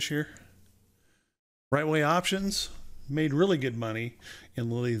Lilly this year? Right Way Options made really good money in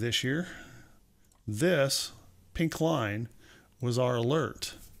Lilly this year. This pink line was our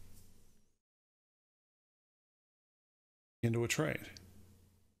alert into a trade.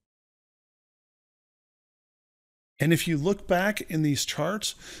 And if you look back in these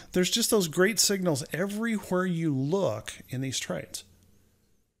charts, there's just those great signals everywhere you look in these trades.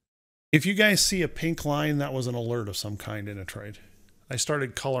 If you guys see a pink line, that was an alert of some kind in a trade. I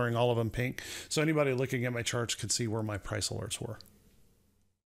started coloring all of them pink, so anybody looking at my charts could see where my price alerts were.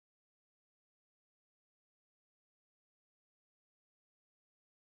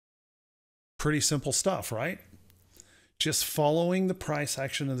 Pretty simple stuff, right? Just following the price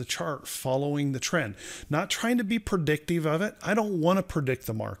action of the chart, following the trend, not trying to be predictive of it. I don't want to predict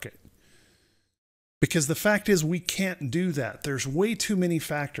the market because the fact is we can't do that. There's way too many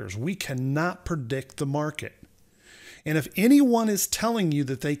factors. We cannot predict the market. And if anyone is telling you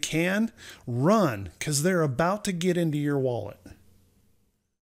that they can, run, because they're about to get into your wallet.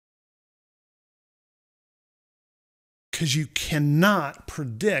 Because you cannot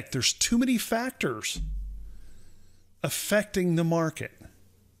predict. There's too many factors affecting the market.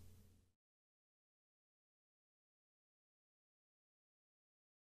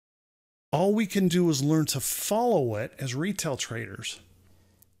 All we can do is learn to follow it as retail traders.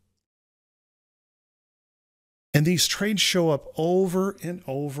 And these trades show up over and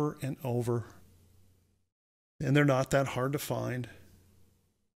over and over. And they're not that hard to find.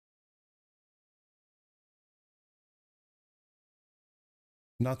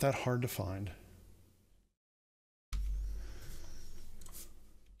 Not that hard to find.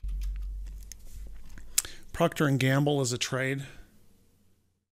 Procter & Gamble is a trade.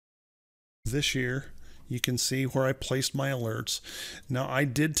 This year, you can see where I placed my alerts. Now, I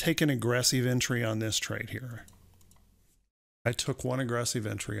did take an aggressive entry on this trade here. I took one aggressive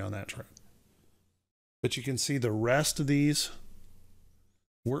entry on that trade. But you can see the rest of these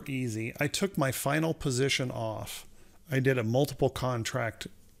were easy. I took my final position off. I did a multiple contract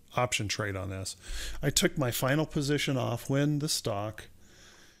option trade on this. I took my final position off when the stock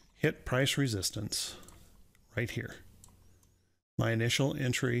hit price resistance right here. My initial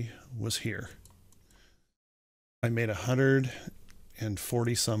entry was here. I made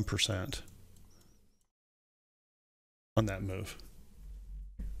 140 some percent on that move.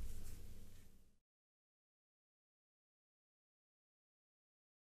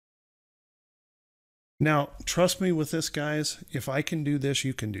 Now, trust me with this, guys. If I can do this,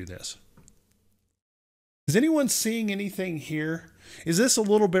 you can do this. Is anyone seeing anything here? Is this a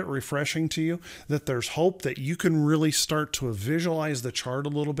little bit refreshing to you that there's hope that you can really start to visualize the chart a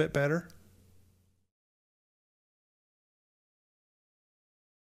little bit better?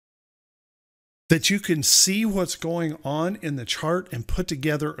 That you can see what's going on in the chart and put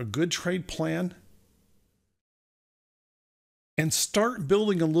together a good trade plan? And start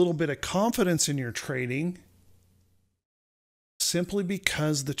building a little bit of confidence in your trading simply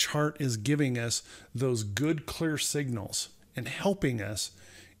because the chart is giving us those good, clear signals and helping us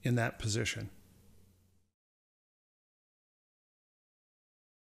in that position.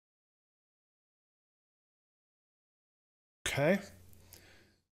 Okay.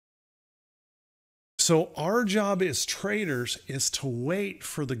 So our job as traders is to wait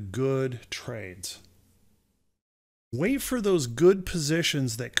for the good trades. Wait for those good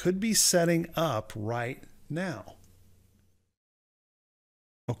positions that could be setting up right now.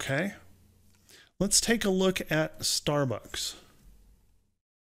 Okay? Let's take a look at Starbucks.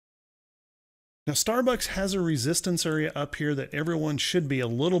 Now, Starbucks has a resistance area up here that everyone should be a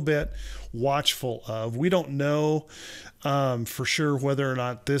little bit watchful of. We don't know for sure whether or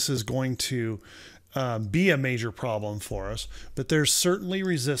not this is going to be a major problem for us, but there's certainly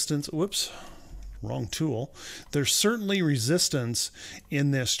resistance. Whoops, wrong tool. There's certainly resistance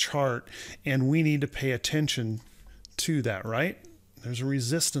in this chart, and we need to pay attention to that, right? There's a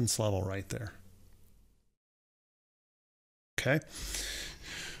resistance level right there. Okay.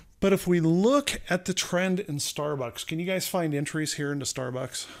 But if we look at the trend in Starbucks, can you guys find entries here into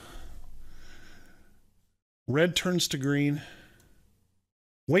Starbucks? Red turns to green.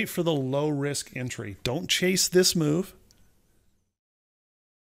 Wait for the low risk entry. Don't chase this move.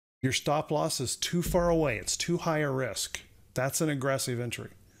 Your stop loss is too far away. It's too high a risk. That's an aggressive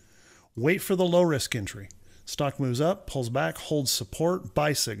entry. Wait for the low risk entry. Stock moves up, pulls back, holds support,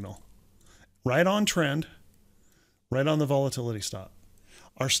 buy signal. Right on trend, right on the volatility stop.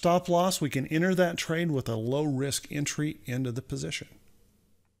 Our stop loss, we can enter that trade with a low risk entry into the position.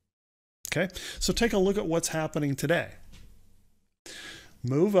 Okay, so take a look at what's happening today.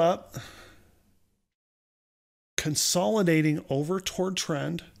 Move up, consolidating over toward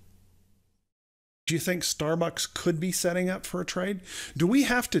trend. Do you think Starbucks could be setting up for a trade? Do we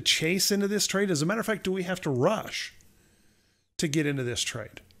have to chase into this trade? As a matter of fact, do we have to rush to get into this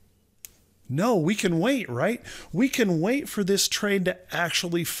trade? No, we can wait, right? We can wait for this trade to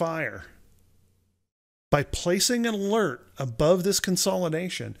actually fire by placing an alert above this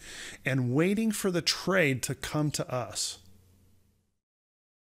consolidation and waiting for the trade to come to us.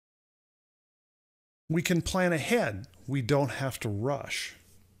 We can plan ahead. We don't have to rush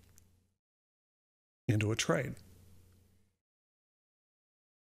into a trade.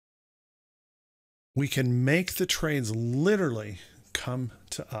 We can make the trades literally come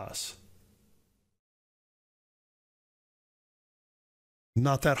to us.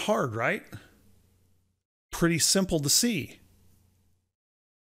 Not that hard, right? Pretty simple to see.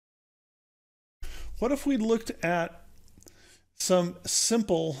 What if we looked at some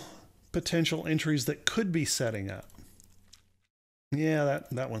simple potential entries that could be setting up? Yeah,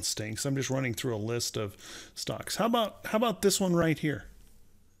 that one stinks. I'm just running through a list of stocks. How about this one right here?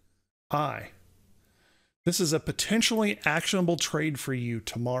 This is a potentially actionable trade for you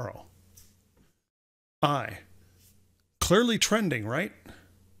tomorrow. Clearly trending, right?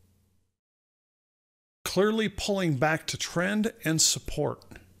 Clearly pulling back to trend and support.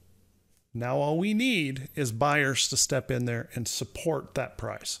 Now all we need is buyers to step in there and support that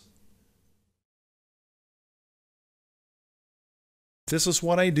price. This is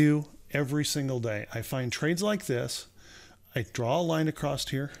what I do every single day. I find trades like this. I draw a line across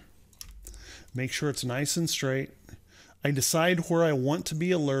here. Make sure it's nice and straight. I decide where I want to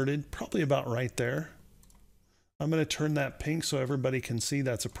be alerted, probably about right there. I'm going to turn that pink so everybody can see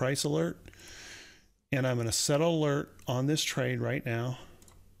that's a price alert. And I'm going to set an alert on this trade right now.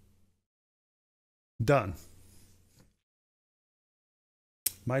 Done.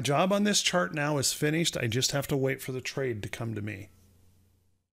 My job on this chart now is finished. I just have to wait for the trade to come to me.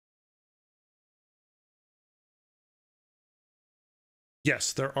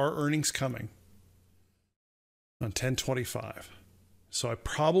 Yes, there are earnings coming on 10/25. So I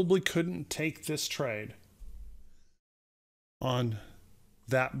probably couldn't take this trade on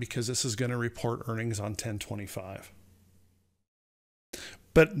that because this is going to report earnings on 10/25.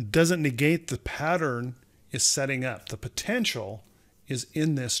 But doesn't negate the pattern is setting up. The potential is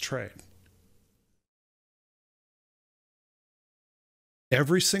in this trade.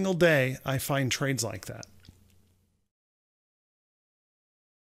 Every single day I find trades like that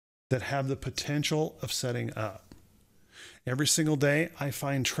have the potential of setting up. Every single day I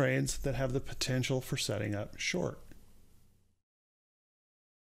find trades that have the potential for setting up short.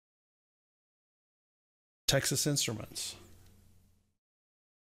 Texas Instruments.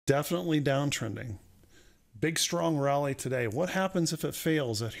 Definitely downtrending. Big strong rally today. What happens if it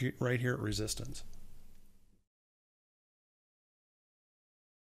fails right here at resistance?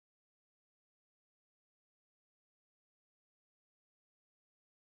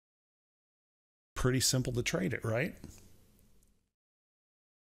 Pretty simple to trade it, right?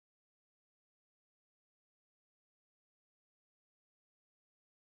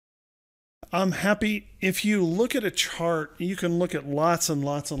 I'm happy if you look at a chart, you can look at lots and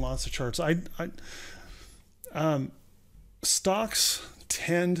lots and lots of charts. Stocks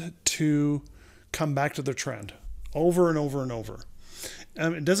tend to come back to the trend over and over and over.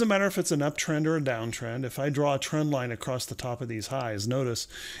 It doesn't matter if it's an uptrend or a downtrend. If I draw a trend line across the top of these highs, notice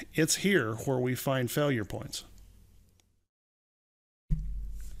it's here where we find failure points.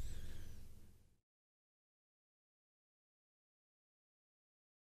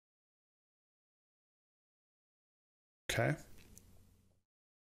 Okay.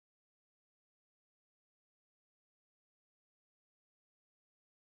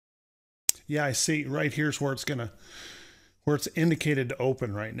 Yeah, I see right here's where it's indicated to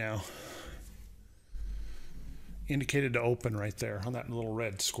open right now. Indicated to open right there on that little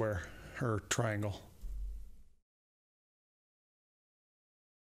red square or triangle.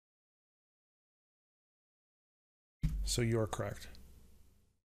 So you are correct.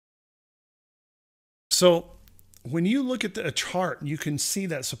 So when you look at the chart, you can see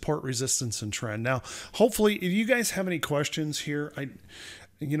that support, resistance, and trend. Now, hopefully, if you guys have any questions here,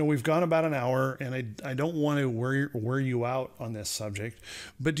 we've gone about an hour, and I don't want to wear you out on this subject,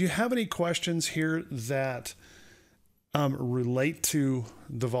 but do you have any questions here that relate to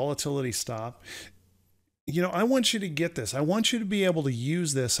the volatility stop? I want you to get this. I want you to be able to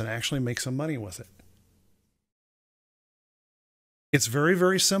use this and actually make some money with it. It's very,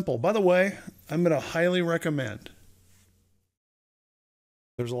 very simple. By the way, I'm going to highly recommend.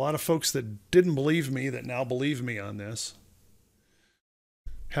 There's a lot of folks that didn't believe me that now believe me on this.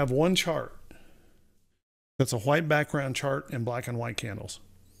 Have one chart that's a white background chart and black and white candles.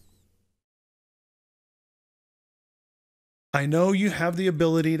 I know you have the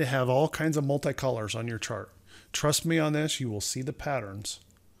ability to have all kinds of multicolors on your chart. Trust me on this, you will see the patterns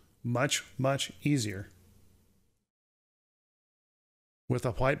much, much easier with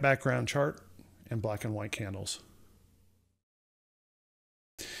a white background chart and black and white candles.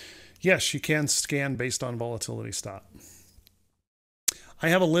 Yes, you can scan based on volatility stop. I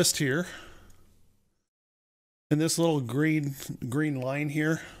have a list here. And this little green line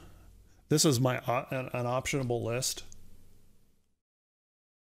here, this is my an optionable list.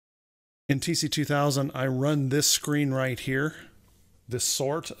 In TC2000, I run this screen right here, this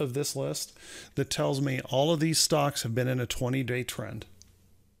sort of this list that tells me all of these stocks have been in a 20-day trend.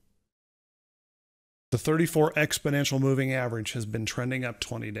 The 34 exponential moving average has been trending up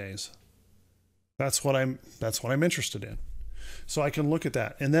 20 days. That's what I'm interested in. So I can look at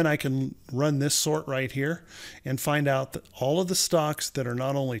that, and then I can run this sort right here and find out that all of the stocks that are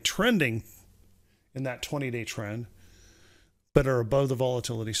not only trending in that 20-day trend, but are above the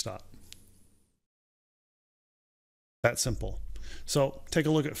volatility stop. That simple. So take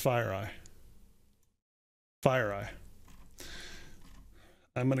a look at FireEye. FireEye.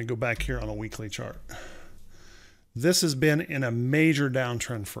 I'm going to go back here on a weekly chart. This has been in a major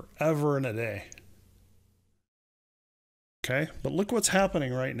downtrend forever and a day. Okay, but look what's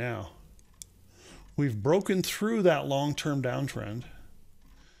happening right now. We've broken through that long-term downtrend,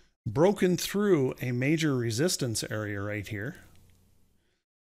 broken through a major resistance area right here,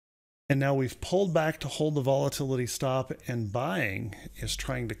 and now we've pulled back to hold the volatility stop, and buying is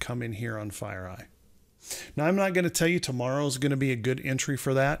trying to come in here on FireEye. Now, I'm not going to tell you tomorrow is going to be a good entry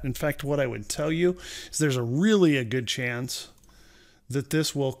for that. In fact, what I would tell you is there's a good chance that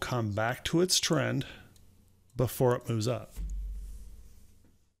this will come back to its trend before it moves up.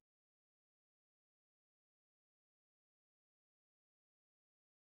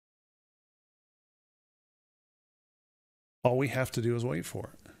 All we have to do is wait for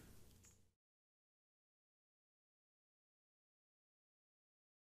it.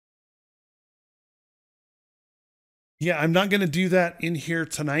 Yeah, I'm not going to do that in here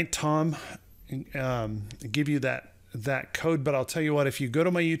tonight, Tom, give you that code, but I'll tell you what, if you go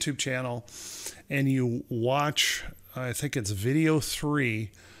to my YouTube channel and you watch, I think it's video 3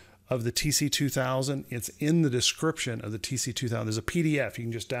 of the TC2000, it's in the description of the TC2000. There's a PDF, you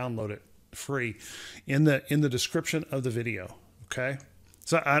can just download it free in the description of the video, okay?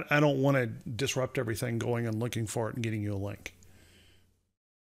 So I don't want to disrupt everything going and looking for it and getting you a link.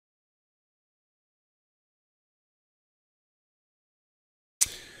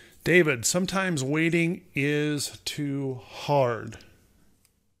 David, sometimes waiting is too hard.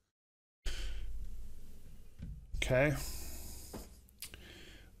 Okay.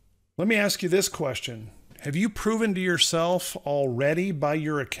 Let me ask you this question. Have you proven to yourself already by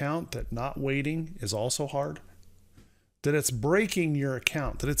your account that not waiting is also hard? That it's breaking your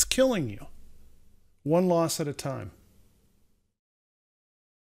account, that it's killing you, one loss at a time?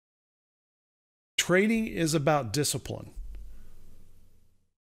 Trading is about discipline.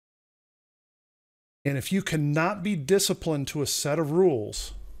 And if you cannot be disciplined to a set of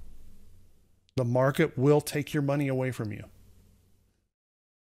rules, the market will take your money away from you.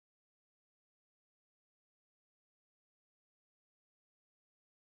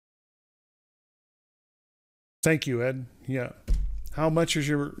 Thank you, Ed. Yeah. How much is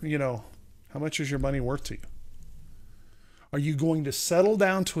your, how much is your money worth to you? Are you going to settle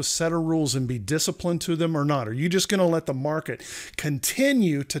down to a set of rules and be disciplined to them or not? Are you just going to let the market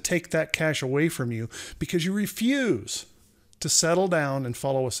continue to take that cash away from you because you refuse to settle down and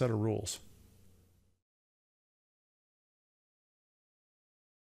follow a set of rules?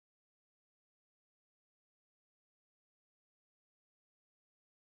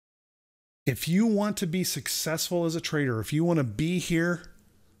 If you want to be successful as a trader, if you want to be here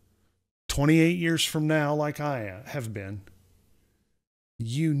 28 years from now, like I have been,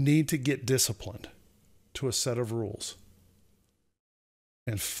 you need to get disciplined to a set of rules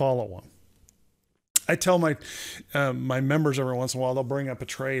and follow them. I tell my members every once in a while, they'll bring up a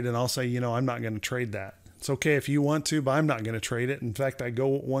trade and I'll say, I'm not going to trade that. It's okay if you want to, but I'm not going to trade it. In fact, I go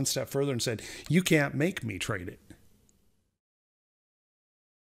one step further and said, you can't make me trade it.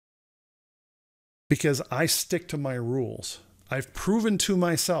 Because I stick to my rules. I've proven to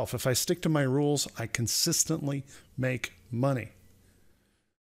myself, if I stick to my rules, I consistently make money.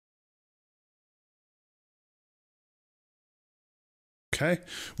 Okay.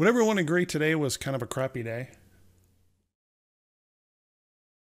 Would everyone agree today was kind of a crappy day?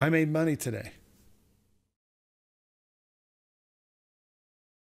 I made money today.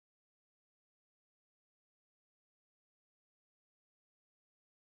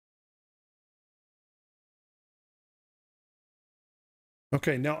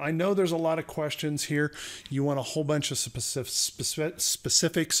 Okay, now I know there's a lot of questions here. You want a whole bunch of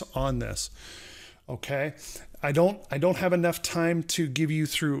specifics on this. Okay, I don't have enough time to get you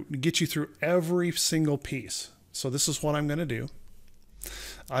through every single piece. So this is what I'm going to do.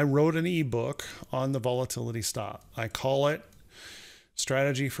 I wrote an ebook on the volatility stop. I call it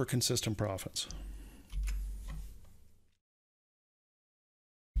Strategy for Consistent Profits.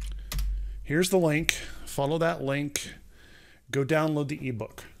 Here's the link. Follow that link. Go download the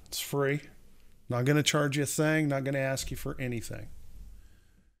ebook. It's free. Not going to charge you a thing. Not going to ask you for anything.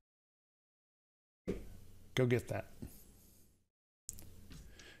 Go get that.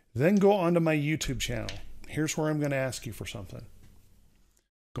 Then go onto my YouTube channel. Here's where I'm going to ask you for something.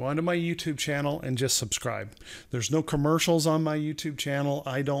 Go onto my YouTube channel and just subscribe. There's no commercials on my YouTube channel.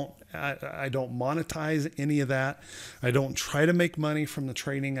 I don't monetize any of that. I don't try to make money from the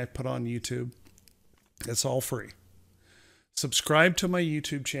training I put on YouTube. It's all free. Subscribe to my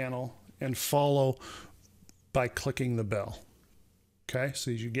YouTube channel and follow by clicking the bell. Okay,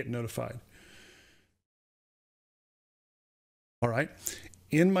 so you get notified. All right.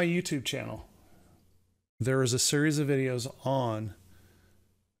 In my YouTube channel, there is a series of videos on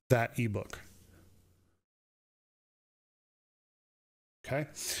that ebook. Okay.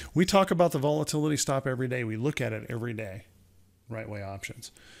 We talk about the volatility stop every day. We look at it every day. Right way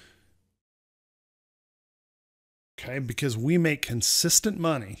options. Okay, because we make consistent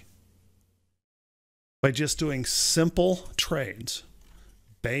money by just doing simple trades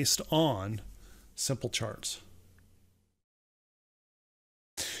based on simple charts.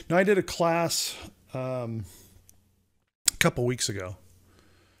 Now, I did a class a couple weeks ago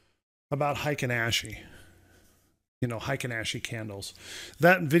about Heikin-Ashi, Heikin-Ashi candles.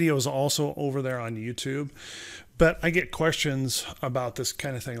 That video is also over there on YouTube, but I get questions about this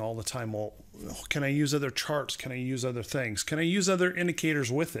kind of thing all the time. Well, can I use other charts? Can I use other things? Can I use other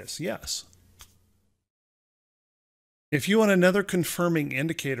indicators with this? Yes. If you want another confirming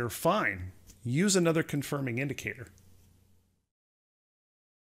indicator, fine. Use another confirming indicator.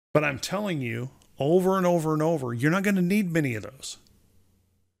 But I'm telling you over and over and over, you're not going to need many of those.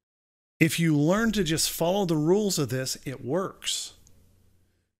 If you learn to just follow the rules of this, it works.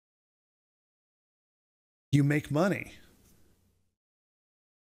 You make money.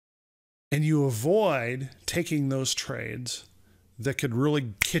 And you avoid taking those trades that could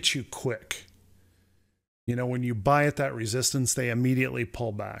really hit you quick. When you buy at that resistance, they immediately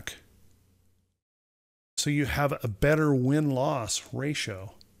pull back. So you have a better win-loss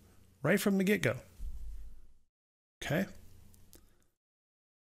ratio right from the get-go. Okay?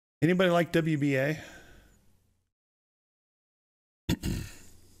 Anybody like WBA?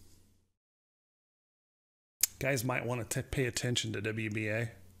 Guys might want to pay attention to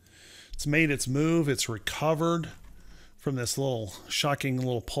WBA. It's made its move. It's recovered from this little shocking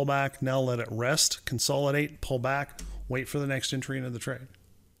little pullback. Now let it rest, consolidate, pull back, wait for the next entry into the trade.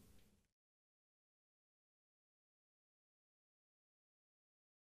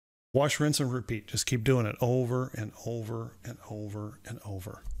 Wash, rinse, and repeat. Just keep doing it over and over and over and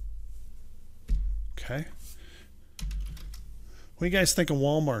over. Okay? What do you guys think of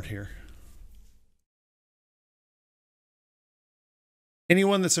Walmart here?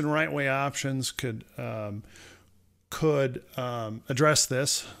 Anyone that's in right way options could could address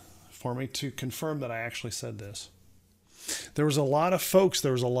this for me to confirm that I actually said this. There was a lot of folks,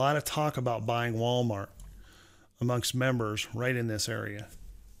 there was a lot of talk about buying Walmart amongst members right in this area.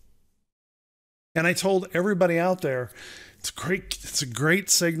 And I told everybody out there, it's a great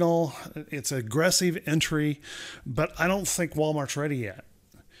signal, it's aggressive entry, but I don't think Walmart's ready yet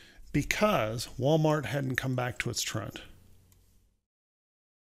because Walmart hadn't come back to its trend.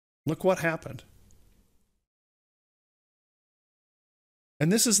 Look what happened.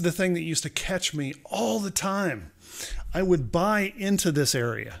 And this is the thing that used to catch me all the time. I would buy into this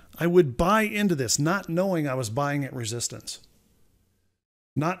area. I would buy into this, not knowing I was buying at resistance,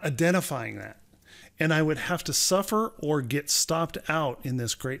 not identifying that. And I would have to suffer or get stopped out in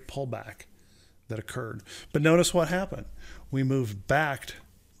this great pullback that occurred. But notice what happened. We moved back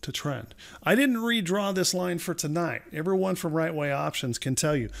to trend. I didn't redraw this line for tonight. Everyone from Right Way Options can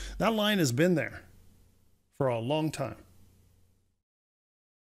tell you that line has been there for a long time.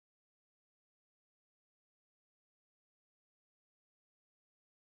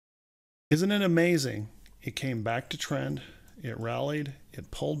 Isn't it amazing? It came back to trend. It rallied.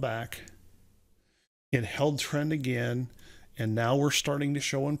 It pulled back. It held trend again. And now we're starting to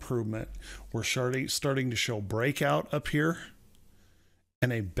show improvement. We're starting to show breakout up here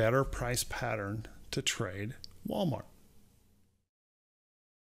and a better price pattern to trade Walmart.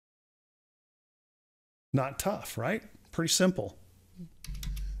 Not tough, right? Pretty simple.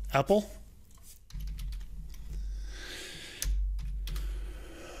 Apple.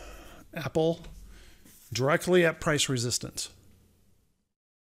 Apple directly at price resistance.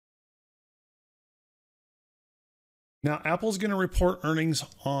 Now, Apple's going to report earnings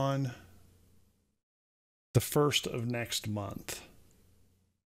on the 1st of next month.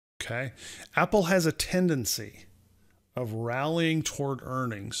 Okay. Apple has a tendency of rallying toward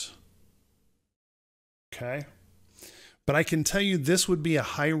earnings. Okay. But I can tell you this would be a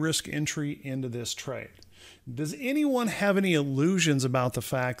high risk entry into this trade. Does anyone have any illusions about the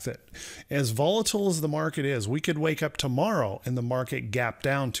fact that as volatile as the market is, we could wake up tomorrow and the market gap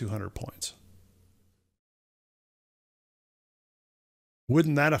down 200 points?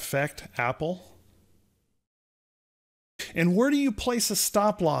 Wouldn't that affect Apple? And where do you place a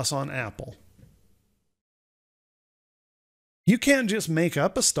stop loss on Apple? You can't just make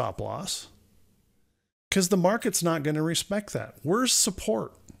up a stop loss because the market's not going to respect that. Where's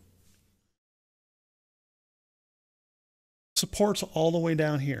support? Support's all the way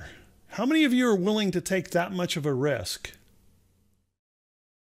down here. How many of you are willing to take that much of a risk?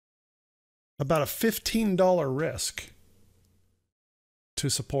 About a $15 risk to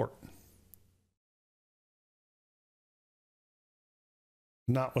support.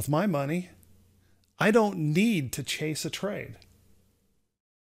 Not with my money. I don't need to chase a trade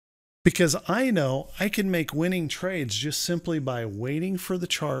because I know I can make winning trades just simply by waiting for the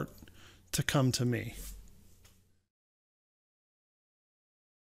chart to come to me.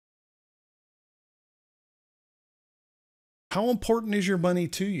 How important is your money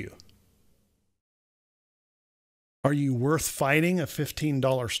to you? Are you worth fighting a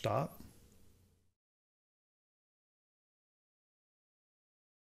 $15 stop?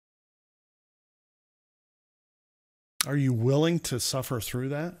 Are you willing to suffer through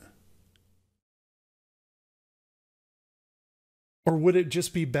that? Or would it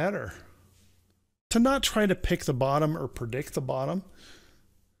just be better to not try to pick the bottom or predict the bottom,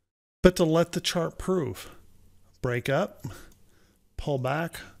 but to let the chart prove? Break up, pull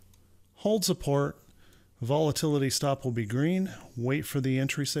back, hold support, volatility stop will be green, wait for the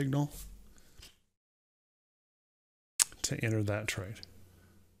entry signal to enter that trade.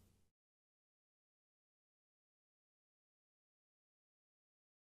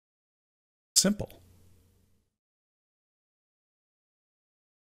 Simple.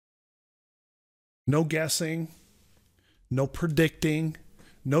 No guessing, no predicting,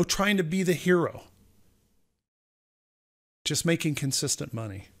 no trying to be the hero. Just making consistent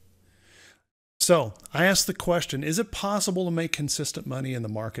money. So I asked the question, is it possible to make consistent money in the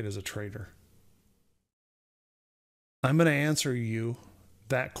market as a trader? I'm going to answer you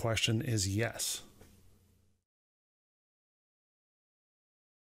that question is yes.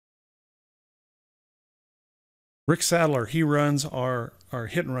 Rick Sadler, he runs our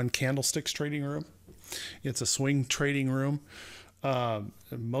hit and run candlesticks trading room. It's a swing trading room,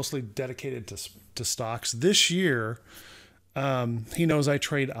 mostly dedicated to stocks. This year, he knows I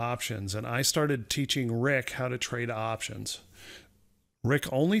trade options, and I started teaching Rick how to trade options. Rick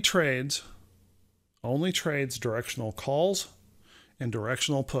only trades directional calls and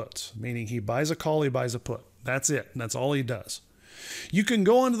directional puts, meaning he buys a call, he buys a put. That's it. And that's all he does. You can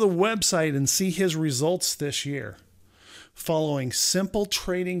go onto the website and see his results this year. Following simple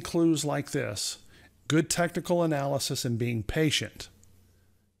trading clues like this, good technical analysis, and being patient,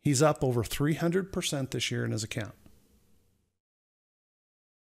 he's up over 300% this year in his account.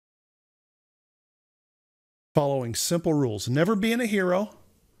 Following simple rules, never being a hero,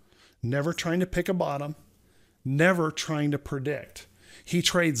 never trying to pick a bottom, never trying to predict. He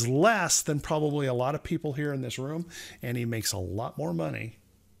trades less than probably a lot of people here in this room, and he makes a lot more money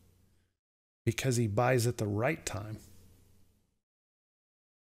because he buys at the right time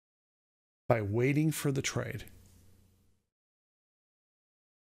by waiting for the trade.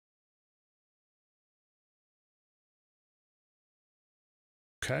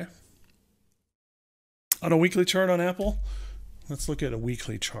 Okay. On a weekly chart on Apple, let's look at a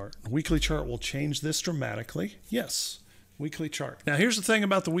weekly chart. A weekly chart will change this dramatically. Yes, weekly chart. Now, here's the thing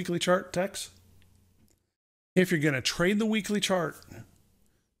about the weekly chart, Tex. If you're going to trade the weekly chart,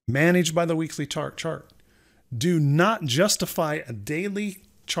 managed by the weekly chart, do not justify a daily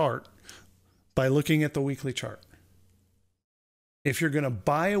chart by looking at the weekly chart. If you're going to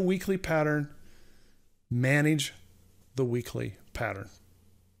buy a weekly pattern, manage the weekly pattern.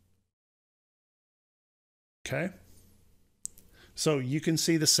 Okay? So you can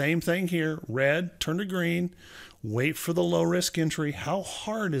see the same thing here. Red, turn to green, wait for the low risk entry. How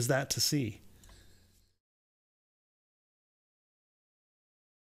hard is that to see?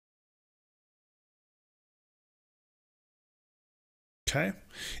 Okay?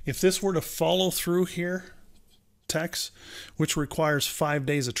 If this were to follow through here, Tex, which requires 5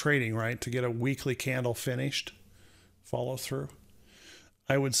 days of trading, right, to get a weekly candle finished, follow through,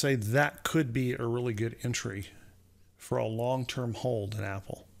 I would say that could be a really good entry for a long-term hold in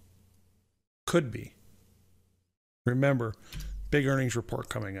Apple. Could be. Remember, big earnings report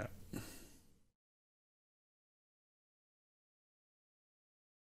coming up.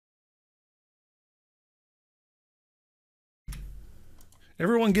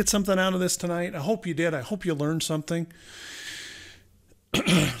 Everyone get something out of this tonight? I hope you did. I hope you learned something.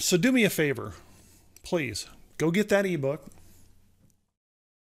 So do me a favor, please. Go get that ebook.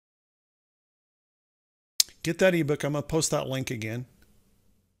 Get that ebook. I'm going to post that link again.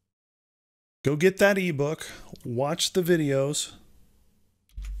 Go get that ebook. Watch the videos.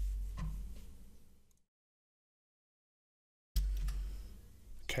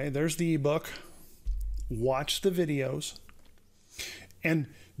 Okay, there's the ebook. Watch the videos. And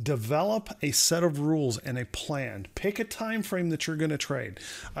develop a set of rules and a plan. Pick a time frame that you're going to trade.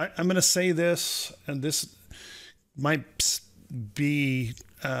 I'm going to say this, and this might be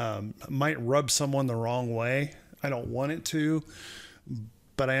might rub someone the wrong way. I don't want it to,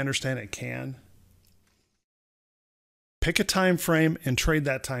 but I understand it can. Pick a time frame and trade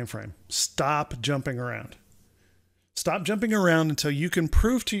that time frame. Stop jumping around. Stop jumping around until you can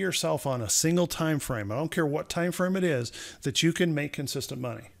prove to yourself on a single time frame, I don't care what time frame it is, that you can make consistent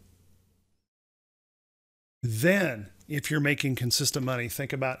money. Then, if you're making consistent money,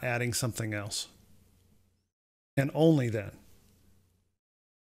 think about adding something else. And only then.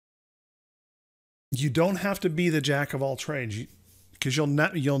 You don't have to be the jack of all trades, because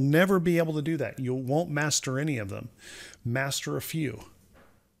you'll never be able to do that. You won't master any of them. Master a few.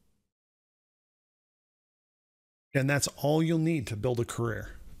 And that's all you'll need to build a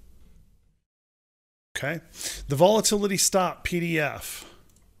career. Okay? The volatility stop PDF.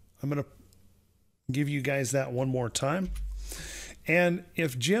 I'm going to give you guys that one more time. And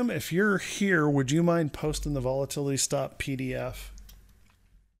if Jim, if you're here, would you mind posting the volatility stop PDF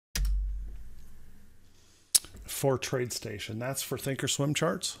for TradeStation? That's for Thinkorswim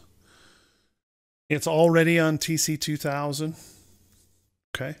charts. It's already on TC2000.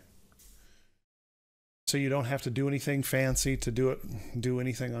 Okay? So you don't have to do anything fancy to do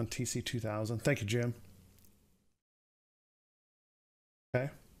anything on TC2000. Thank you, Jim. Okay.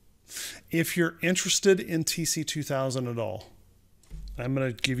 If you're interested in TC2000 at all, I'm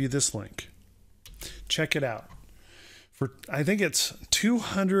going to give you this link. Check it out. For I think it's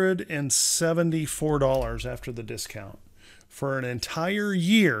 $274 after the discount for an entire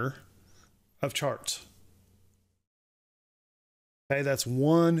year of charts. Okay, that's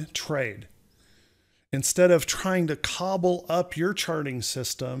one trade. Instead of trying to cobble up your charting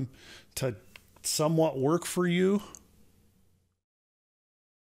system to somewhat work for you,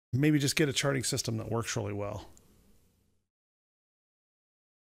 maybe just get a charting system that works really well.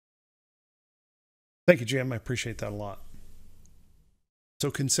 Thank you, Jim. I appreciate that a lot.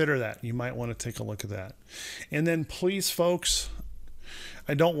 So consider that. You might want to take a look at that. And then please, folks,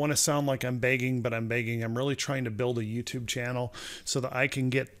 I don't want to sound like I'm begging, but I'm begging. I'm really trying to build a YouTube channel so that I can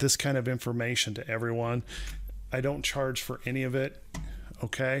get this kind of information to everyone. I don't charge for any of it.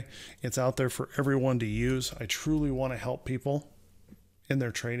 Okay. It's out there for everyone to use. I truly want to help people in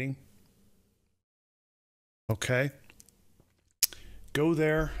their trading. Okay. Go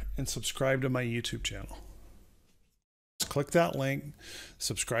there and subscribe to my YouTube channel. Just click that link,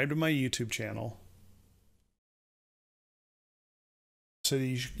 subscribe to my YouTube channel so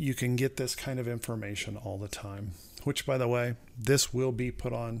that you can get this kind of information all the time, which, by the way, this will be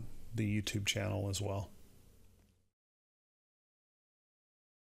put on the YouTube channel as well.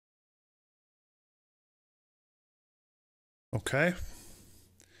 Okay.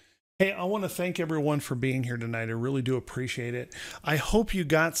 Hey, I want to thank everyone for being here tonight. I really do appreciate it. I hope you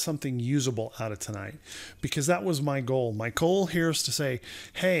got something usable out of tonight, because that was my goal. My goal here is to say,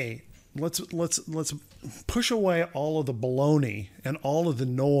 hey, let's push away all of the baloney and all of the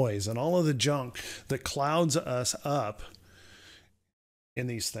noise and all of the junk that clouds us up in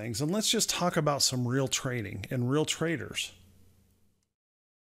these things. And let's just talk about some real trading and real traders,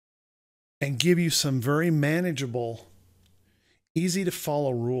 and give you some very manageable, easy to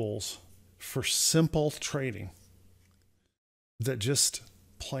follow rules for simple trading that just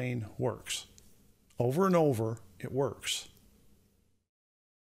plain works. Over and over, it works.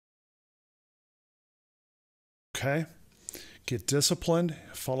 Okay? Get disciplined,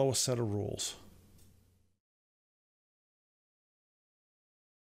 follow a set of rules.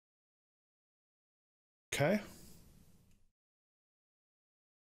 Okay?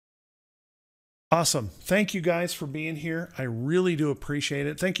 Awesome. Thank you guys for being here. I really do appreciate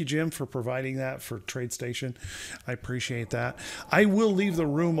it. Thank you, Jim, for providing that for TradeStation. I appreciate that. I will leave the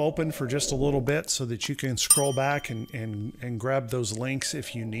room open for just a little bit so that you can scroll back and grab those links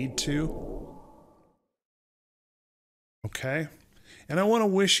if you need to. Okay? And I want to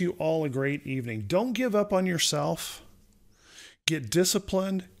wish you all a great evening. Don't give up on yourself. Get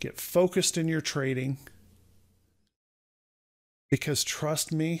disciplined. Get focused in your trading. Because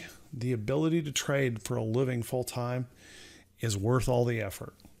trust me, the ability to trade for a living full time is worth all the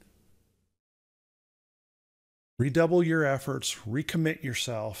effort. Redouble your efforts, recommit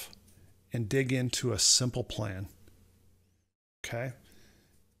yourself, and dig into a simple plan. Okay?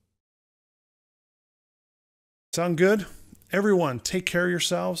 Sound good? Everyone, take care of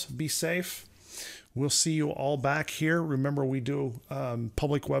yourselves. Be safe. We'll see you all back here. Remember, we do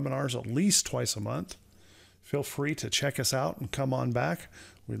public webinars at least twice a month. Feel free to check us out and come on back.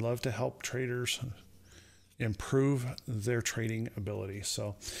 We'd love to help traders improve their trading ability.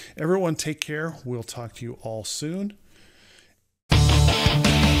 So everyone take care. We'll talk to you all soon.